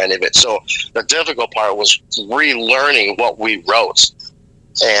remember any of it. So the difficult part was relearning what we wrote.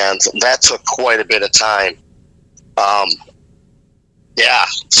 And that took quite a bit of time. Yeah,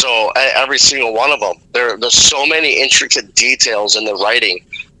 so every single one of them, there's so many intricate details in the writing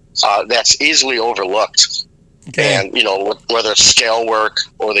that's easily overlooked. Okay. And, whether it's scale work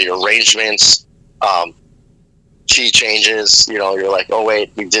or the arrangements, key changes, you're like, oh,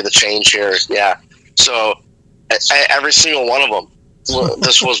 wait, we did a change here. Yeah. So every single one of them,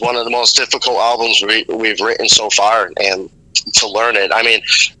 this was one of the most difficult albums we've written so far. And to learn it, I mean,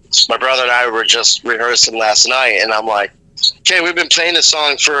 my brother and I were just rehearsing last night, and I'm like, okay, we've been playing this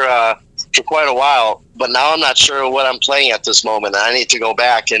song for quite a while, but now I'm not sure what I'm playing at this moment. I need to go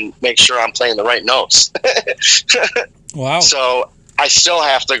back and make sure I'm playing the right notes. Wow. So I still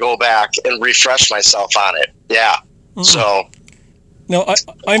have to go back and refresh myself on it. Yeah. Mm-hmm. So. No,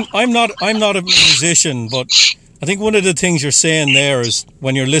 I'm not a musician, but I think one of the things you're saying there is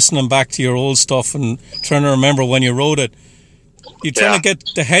when you're listening back to your old stuff and trying to remember when you wrote it, you're trying to get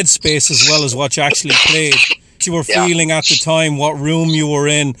the headspace as well as what you actually played. You were feeling at the time, what room you were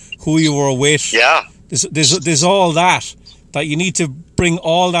in, who you were with. Yeah. There's all that you need to bring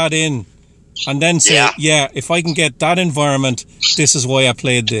all that in and then say, if I can get that environment, this is why I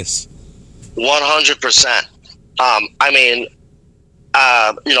played this. 100%.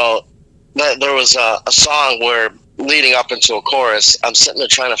 There was a song where leading up into a chorus, I'm sitting there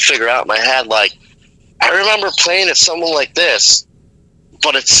trying to figure out in my head, I remember playing it something like this,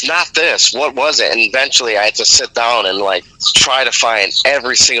 but it's not this. What was it? And eventually I had to sit down and try to find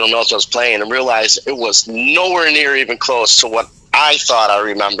every single note I was playing and realize it was nowhere near even close to what I thought I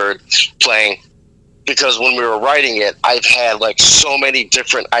remembered playing. Because when we were writing it, I've had so many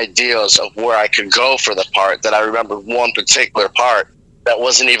different ideas of where I could go for the part that I remember one particular part that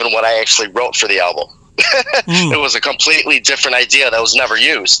wasn't even what I actually wrote for the album. It was a completely different idea that was never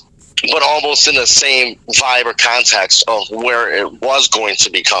used, but almost in the same vibe or context of where it was going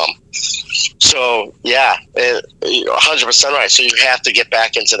to become. So, yeah, 100% right. So you have to get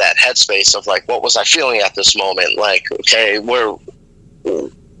back into that headspace of what was I feeling at this moment? Okay, what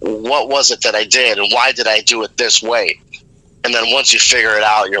was it that I did and why did I do it this way? And then once you figure it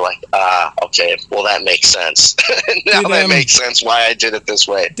out, you're like, okay, well, that makes sense. Now that makes sense why I did it this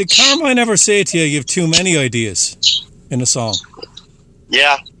way. Did Carmine ever say to you have too many ideas in a song?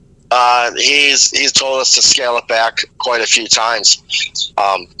 Yeah. He's told us to scale it back quite a few times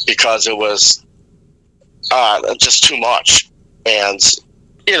because it was just too much. And,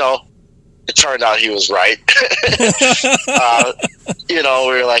 it turned out he was right. We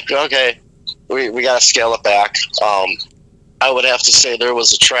were like, okay, we got to scale it back. I would have to say there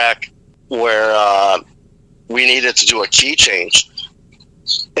was a track where we needed to do a key change.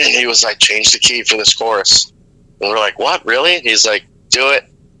 And he was like, change the key for this chorus. And we're like, what, really? He's like, do it.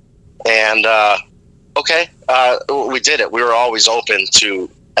 And okay, we did it. We were always open to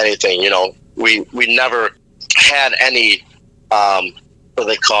anything. We never had any what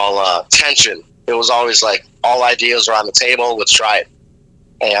they call tension. It was always like all ideas are on the table. Let's try it.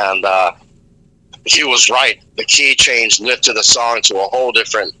 And he was right. The key change lifted the song to a whole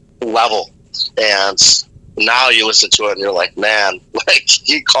different level. And now you listen to it and you're like, man, like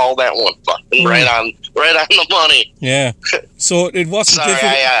he called that one fucking right on the money. Yeah. So it wasn't Sorry,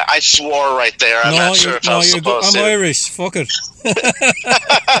 difficult. I swore right there. I'm not sure if I was supposed to. I'm Irish. Fuck it.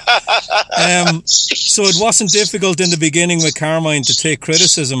 So it wasn't difficult in the beginning with Carmine to take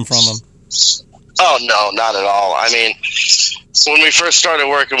criticism from him? Oh, no, not at all. I mean, when we first started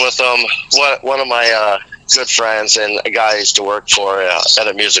working with him, one of my good friends and a guy I used to work for at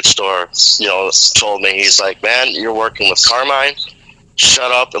a music store, told me, he's like, man, you're working with Carmine.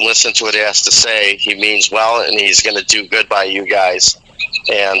 Shut up and listen to what he has to say. He means well, and he's going to do good by you guys.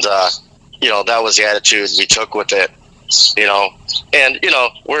 And, that was the attitude we took with it, And,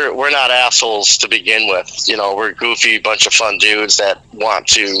 we're not assholes to begin with. We're a goofy bunch of fun dudes that want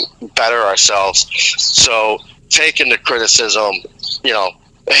to better ourselves. So taking the criticism,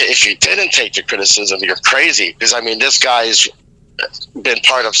 if you didn't take the criticism, you're crazy. Because, this guy's been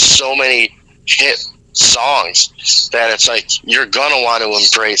part of so many hit songs that it's like you're going to want to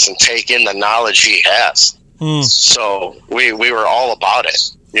embrace and take in the knowledge he has. So we were all about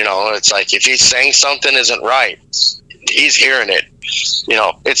it. It's like if he's saying something isn't right, he's hearing it.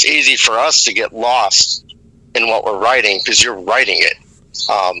 It's easy for us to get lost in what we're writing because you're writing it.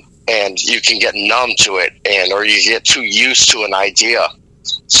 And you can get numb to it or you get too used to an idea.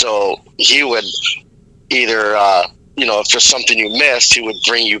 So he would either, if there's something you missed, he would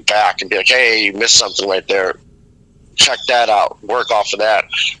bring you back and be like, hey, you missed something right there. Check that out. Work off of that.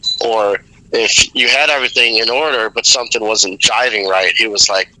 Or if you had everything in order, but something wasn't jiving right, he was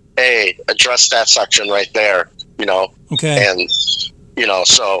like, hey, address that section right there, Okay. And,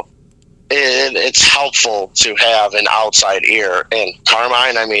 so it's helpful to have an outside ear. And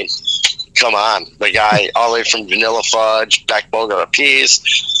Carmine, come on, the guy all the way from Vanilla Fudge, Beck Bogart of Peas,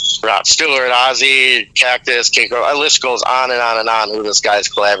 Rod Stewart, Ozzy, Cactus, King Crow. The list goes on and on and on who this guy's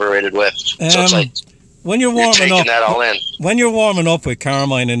collaborated with. So it's like when you're taking that all in. When you're warming up with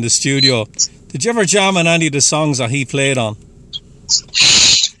Carmine in the studio, did you ever jam on any of the songs that he played on?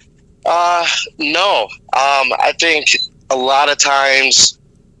 No. I think a lot of times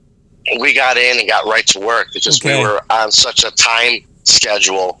we got in and got right to work because we were on such a time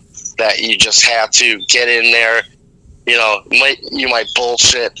schedule that you just had to get in there. You might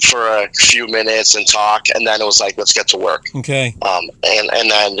bullshit for a few minutes and talk, and then it was like, let's get to work. Okay. And then,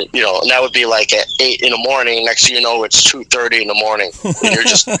 and that would be like at 8 in the morning. Next thing you know, it's 2:30 in the morning. And you're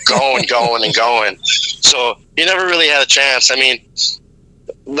just going and going. So you never really had a chance.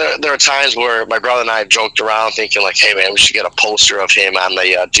 There are times where my brother and I joked around thinking like, hey man, we should get a poster of him on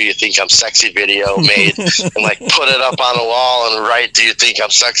the Do You Think I'm Sexy video made and like put it up on the wall and write Do You Think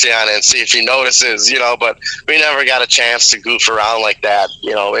I'm Sexy on it and see if he notices, but we never got a chance to goof around like that.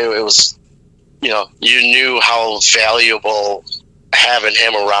 It was, you knew how valuable having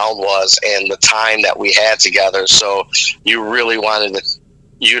him around was and the time that we had together. So you really wanted to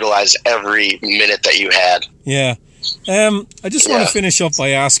utilize every minute that you had. Yeah. I just want to finish up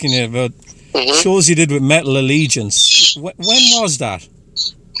by asking you about shows you did with Metal Allegiance. When was that?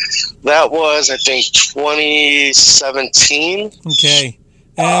 That was, I think, 2017. Okay.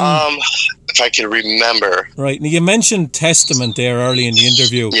 If I can remember. Right. Now, you mentioned Testament there early in the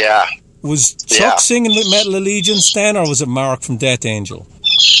interview. Yeah. Was Chuck singing with Metal Allegiance then, or was it Mark from Death Angel?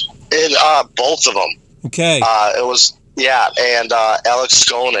 Both of them. Okay. It was... Yeah, and Alex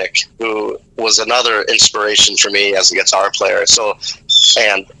Skolnick, who was another inspiration for me as a guitar player. So,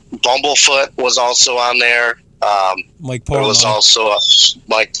 and Bumblefoot was also on there. Mike Portnoy. There was also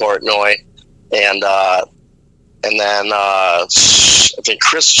Mike Portnoy, and then I think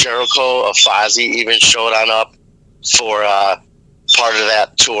Chris Jericho of Fozzy even showed on up for part of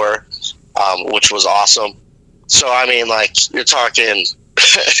that tour, which was awesome. So you're talking.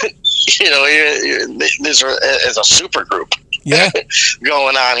 These are as a super group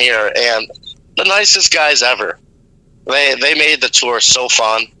going on here, and the nicest guys ever. They made the tour so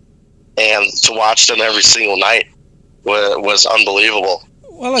fun, and to watch them every single night was unbelievable.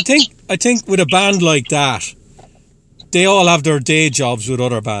 Well, I think with a band like that, they all have their day jobs with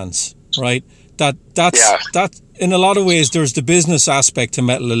other bands, right? That's in a lot of ways there's the business aspect to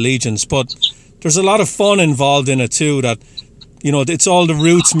Metal Allegiance, but there's a lot of fun involved in it too. That it's all the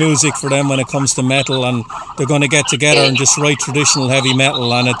roots music for them when it comes to metal, and they're going to get together and just write traditional heavy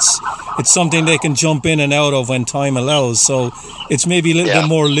metal, and it's something they can jump in and out of when time allows. So it's maybe a little bit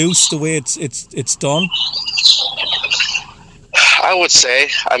more loose the way it's done. I would say.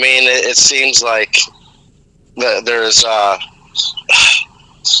 I mean, it seems like there's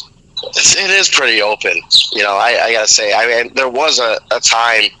it is pretty open. You know, I gotta say. I mean, there was a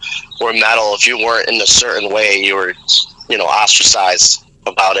time where metal, if you weren't in a certain way, you were, you know, ostracized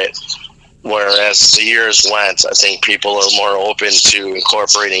about it. Whereas the years went, I think people are more open to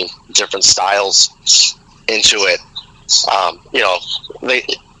incorporating different styles into it. You know, the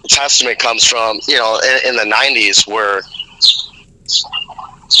Testament comes from, you know, in the 90s where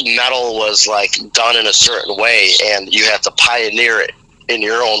metal was like done in a certain way and you had to pioneer it in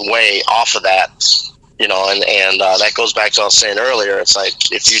your own way off of that, you know, and that goes back to what I was saying earlier. It's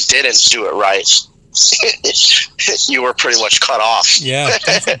like, if you didn't do it right, you were pretty much cut off. Yeah,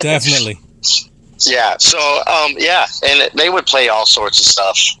 definitely. Yeah. So, yeah. And they would play all sorts of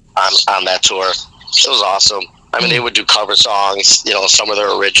stuff on that tour. It was awesome. I mean, they would do cover songs, you know, some of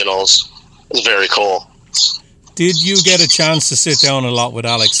their originals. It was very cool. Did you get a chance to sit down a lot with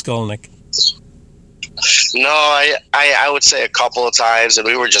Alex Skolnick? No, I would say a couple of times, and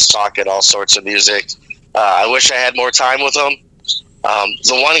we were just talking all sorts of music. I wish I had more time with him.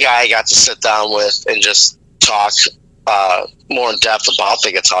 The one guy I got to sit down with and just talk more in depth about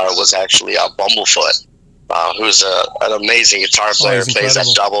the guitar was actually Bumblefoot, who's an amazing guitar player, plays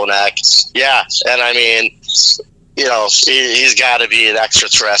that double neck. Yeah, and I mean, you know, he's got to be an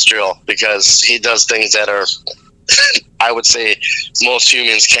extraterrestrial because he does things that are, I would say, most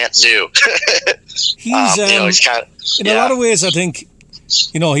humans can't do. He's, you know, he's kind of, in a lot of ways, I think,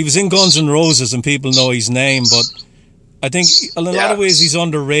 you know, he was in Guns N' Roses and people know his name, but I think in a lot of ways he's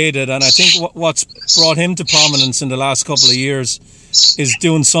underrated, and I think what's brought him to prominence in the last couple of years is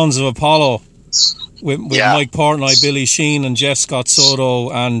doing Sons of Apollo with Mike Portnoy, Billy Sheehan, and Jeff Scott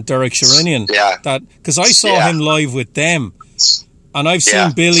Soto and Derek Sherinian. Yeah. Because I saw him live with them, and I've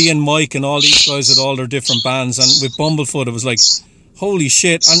seen Billy and Mike and all these guys with all their different bands, and with Bumblefoot it was like, holy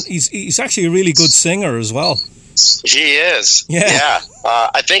shit! And he's actually a really good singer as well. He is. Yeah.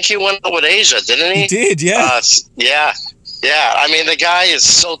 I think he went out with Asia, didn't he? He did, yeah. Yeah. I mean, the guy is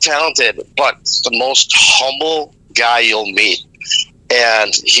so talented, but the most humble guy you'll meet.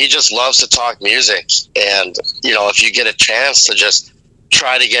 And he just loves to talk music. And, you know, if you get a chance to just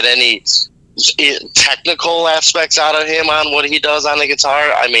try to get any technical aspects out of him on what he does on the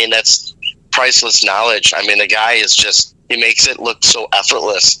guitar, I mean, that's priceless knowledge. I mean, the guy is just, he makes it look so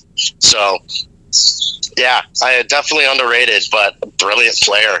effortless. So, yeah, I definitely underrated, but a brilliant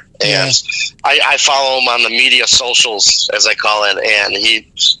player. And I follow him on the media socials, as I call it, and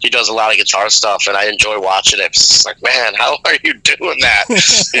he does a lot of guitar stuff, and I enjoy watching it. It's like, man, how are you doing that?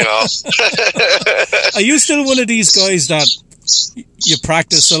 You know? Are you still one of these guys that you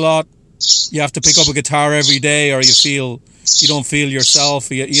practice a lot? You have to pick up a guitar every day, or you don't feel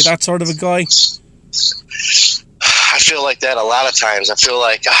yourself? Are you that sort of a guy? I feel like that a lot of times. I feel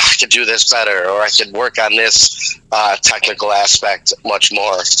like I could do this better, or I could work on this technical aspect much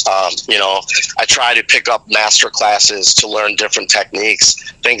more. You know, I try to pick up master classes to learn different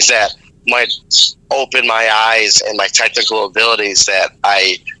techniques, things that might open my eyes and my technical abilities that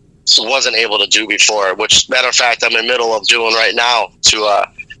I wasn't able to do before, which, matter of fact, I'm in the middle of doing right now to,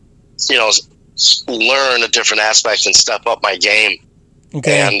 you know, learn a different aspect and step up my game.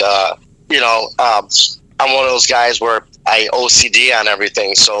 Okay. And, you know, I'm one of those guys where I OCD on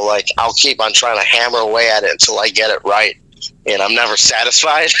everything. So, like, I'll keep on trying to hammer away at it until I get it right. And I'm never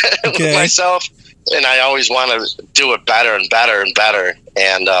satisfied with myself. And I always want to do it better and better and better.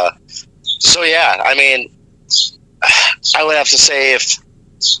 And so, yeah, I mean, I would have to say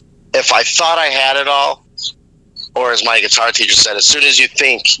if I thought I had it all, or as my guitar teacher said, as soon as you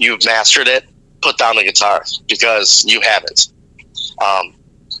think you've mastered it, put down the guitar, because you haven't.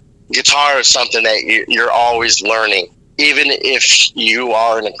 Guitar is something that you're always learning, even if you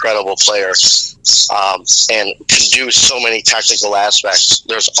are an incredible player and can do so many technical aspects.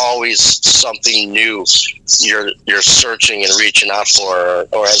 There's always something new you're searching and reaching out for,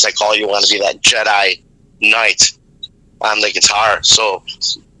 or as I call, you want to be that Jedi Knight on the guitar. So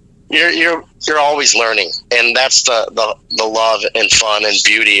you're always learning, and that's the love and fun and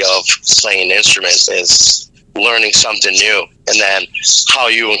beauty of playing an instrument, is learning something new, and then how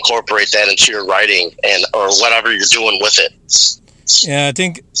you incorporate that into your writing or whatever you're doing with it. Yeah, I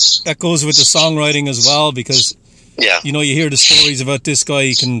think that goes with the songwriting as well, because you know, you hear the stories about this guy,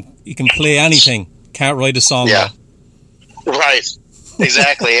 he can play anything, can't write a song. Yeah, right.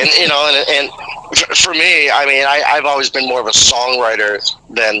 Exactly. And, and for me, I mean, I've always been more of a songwriter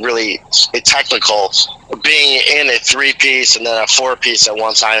than really a technical. Being in a 3-piece and then a 4-piece at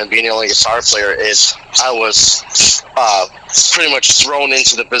one time and being the only guitar player I was pretty much thrown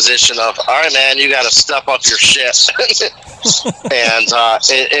into the position of, all right, man, you got to step up your shit. And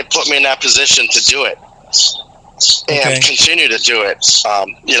it put me in that position to do it and continue to do it.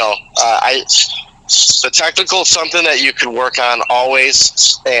 The technical is something that you can work on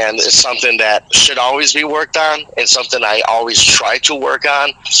always, and it's something that should always be worked on, and something I always try to work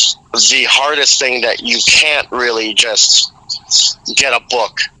on. The hardest thing that you can't really just get a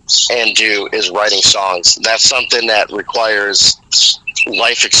book and do is writing songs. That's something that requires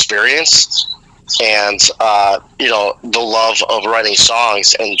life experience and, the love of writing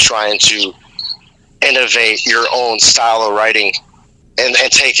songs and trying to innovate your own style of writing and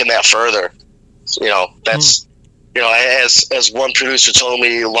taking that further. That's, as one producer told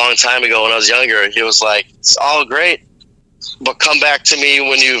me a long time ago when I was younger, he was like, it's all great, but come back to me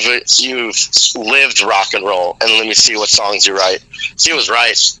when you've lived rock and roll and let me see what songs you write. He was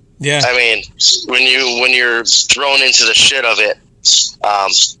right. Yeah. I mean, when you're thrown into the shit of it,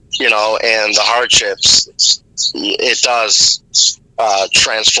 and the hardships, it does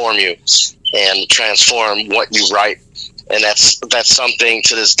transform you and transform what you write. And that's something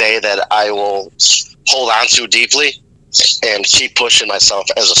to this day that I will hold on to deeply and keep pushing myself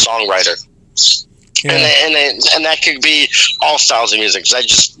as a songwriter. Yeah. And that could be all styles of music. 'Cause I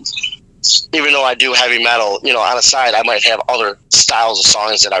just, even though I do heavy metal, on the side, I might have other styles of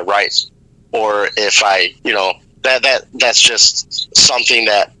songs that I write. Or if I, that's just something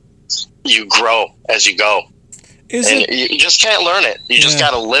that you grow as you go. You just can't learn it. You just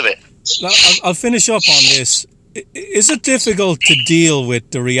got to live it. I'll finish up on this. Is it difficult to deal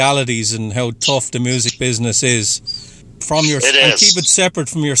with the realities and how tough the music business is and keep it separate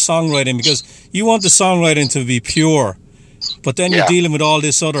from your songwriting? Because you want the songwriting to be pure, but then you're dealing with all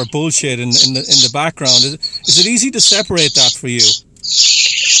this other bullshit in the background. Is it easy to separate that for you?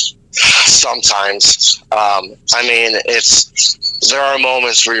 Sometimes. There are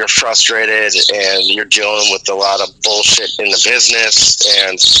moments where you're frustrated and you're dealing with a lot of bullshit in the business,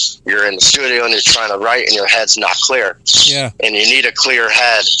 and you're in the studio and you're trying to write and your head's not clear. Yeah. And you need a clear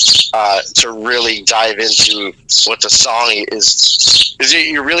head to really dive into what the song is.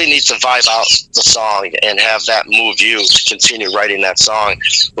 You really need to vibe out the song and have that move you to continue writing that song.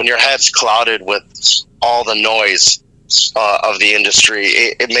 When your head's clouded with all the noise of the industry,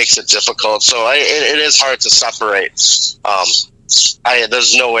 it makes it difficult. So it is hard to separate.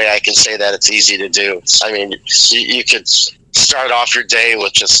 There's no way I can say that it's easy to do. I mean, you could start off your day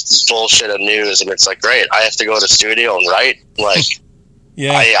with just bullshit of news, and it's like, great, I have to go to the studio and write. Like,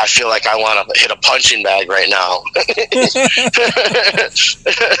 yeah, I feel like I want to hit a punching bag right now.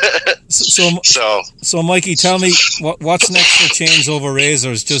 So, Mikey, tell me what's next for Chains Over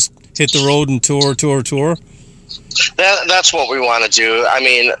Razors? Just hit the road and tour. That's what we want to do. I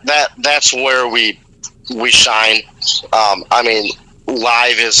mean, that's where we shine.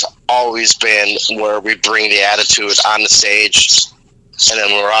 Live has always been where we bring the attitude on the stage, and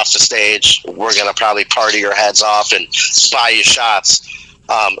then when we're off the stage, we're going to probably party your heads off and buy you shots.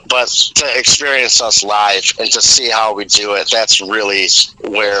 But to experience us live and to see how we do it, that's really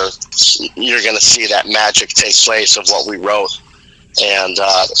where you're going to see that magic take place of what we wrote. And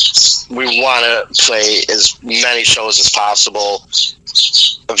we want to play as many shows as possible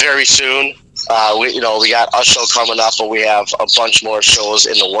very soon. We got a show coming up, but we have a bunch more shows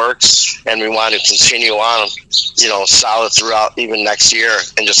in the works, and we want to continue on, solid throughout even next year,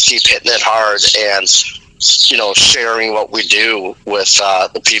 and just keep hitting it hard and, sharing what we do with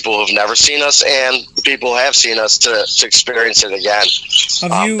the people who've never seen us and the people who have seen us to experience it again.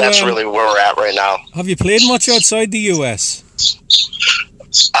 That's really where we're at right now. Have you played much outside the U.S.?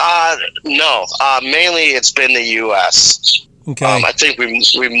 No. Mainly it's been the U.S. Okay. I think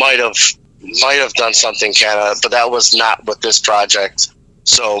we might have done something in Canada, but that was not with this project.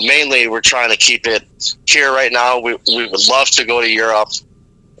 So mainly we're trying to keep it here right now. We would love to go to Europe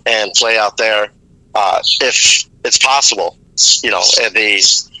and play out there if it's possible. The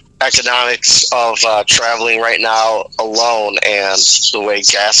economics of traveling right now alone, and the way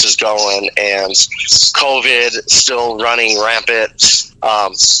gas is going, and COVID still running rampant,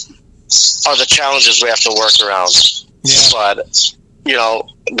 are the challenges we have to work around. Yeah. But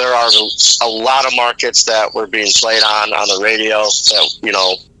there are a lot of markets that we're being played on the radio that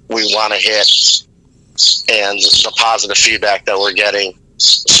we want to hit, and the positive feedback that we're getting.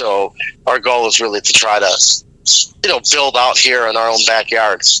 So our goal is really to try to build out here in our own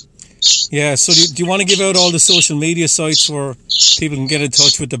backyard. Yeah, so do you want to give out all the social media sites where people can get in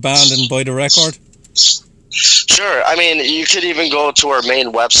touch with the band and buy the record? Sure. I mean, you could even go to our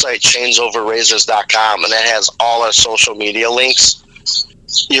main website, chainsoverrazors.com, and it has all our social media links.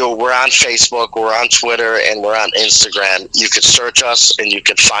 We're on Facebook, we're on Twitter, and we're on Instagram. You could search us and you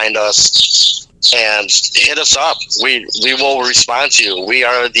could find us and hit us up. We will respond to you. We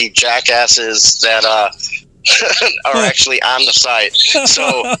are the jackasses that are actually on the site.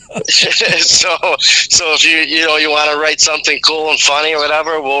 So if you want to write something cool and funny or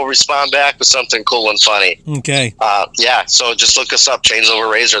whatever, we'll respond back with something cool and funny. Okay. So just look us up, Chains Over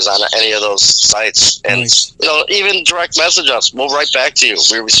Razors, on any of those sites, and nice. Even direct message us. We'll write back to you.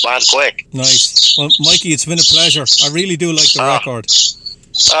 We respond quick. Nice. Well, Mikey, it's been a pleasure. I really do like the record.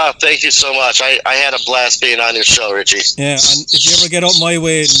 Thank you so much. I had a blast being on your show, Richie. Yeah, and if you ever get up my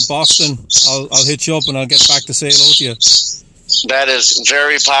way in Boston, I'll hit you up and I'll get back to say hello to you. That is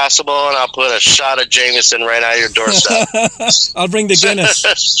very possible, and I'll put a shot of Jameson right out of your doorstep. I'll bring the Guinness.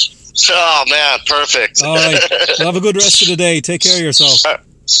 Oh, man, perfect. All right. Well, have a good rest of the day. Take care of yourself. All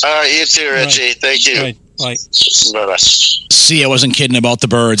right, you too, Richie. Right. Thank you. Right. Bye. Bye-bye. See, I wasn't kidding about the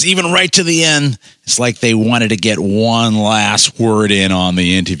birds. Even right to the end, it's like they wanted to get one last word in on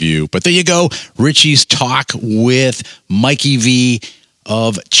the interview. But there you go, Richie's talk with Mikey V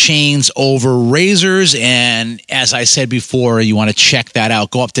of Chains Over Razors. And as I said before, you want to check that out.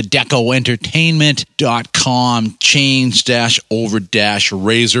 Go up to decoentertainment.com,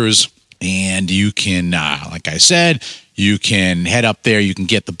 chains-over-razors. And you can, like I said, you can head up there. You can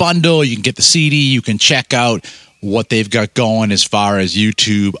get the bundle. You can get the CD. You can check out what they've got going as far as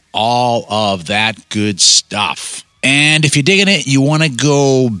YouTube, all of that good stuff. And if you're digging it, you want to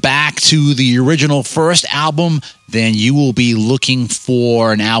go back to the original first album, then you will be looking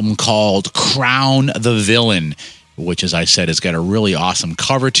for an album called Crown the Villain, which, as I said, has got a really awesome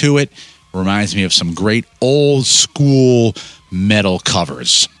cover to it. Reminds me of some great old school metal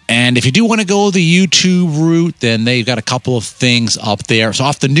covers. And if you do want to go the YouTube route, then they've got a couple of things up there. So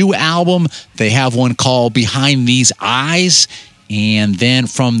off the new album, they have one called Behind These Eyes. And then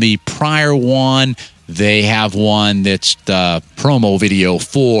from the prior one, they have one that's the promo video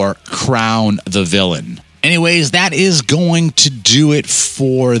for Crown the Villain. Anyways, that is going to do it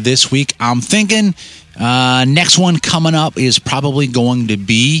for this week. I'm thinking next one coming up is probably going to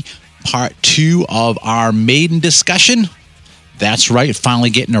be part 2 of our Maiden discussion. That's right, finally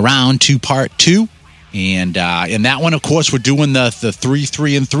getting around to part 2. And in that one, of course, we're doing the 3,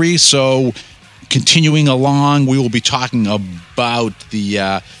 3, and 3. So continuing along, we will be talking about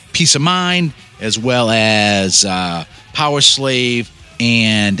the Peace of Mind, as well as Power Slave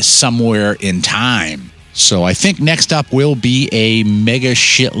and Somewhere in Time. So I think next up will be a mega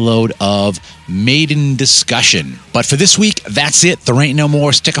shitload of Maiden discussion. But for this week, that's it. There ain't no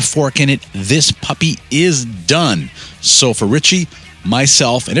more. Stick a fork in it. This puppy is done. So for Richie,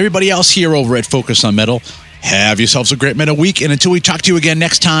 myself, and everybody else here over at Focus on Metal, have yourselves a great metal week. And until we talk to you again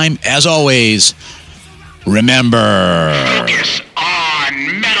next time, as always, remember... Focus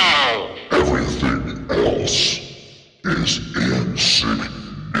on Metal! Everything else is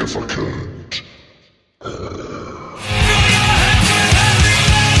insignificant.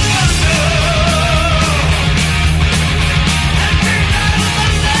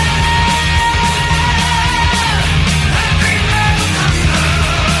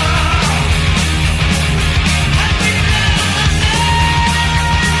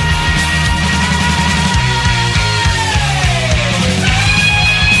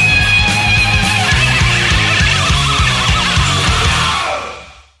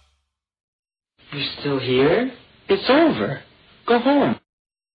 You're still here? It's over. Go home.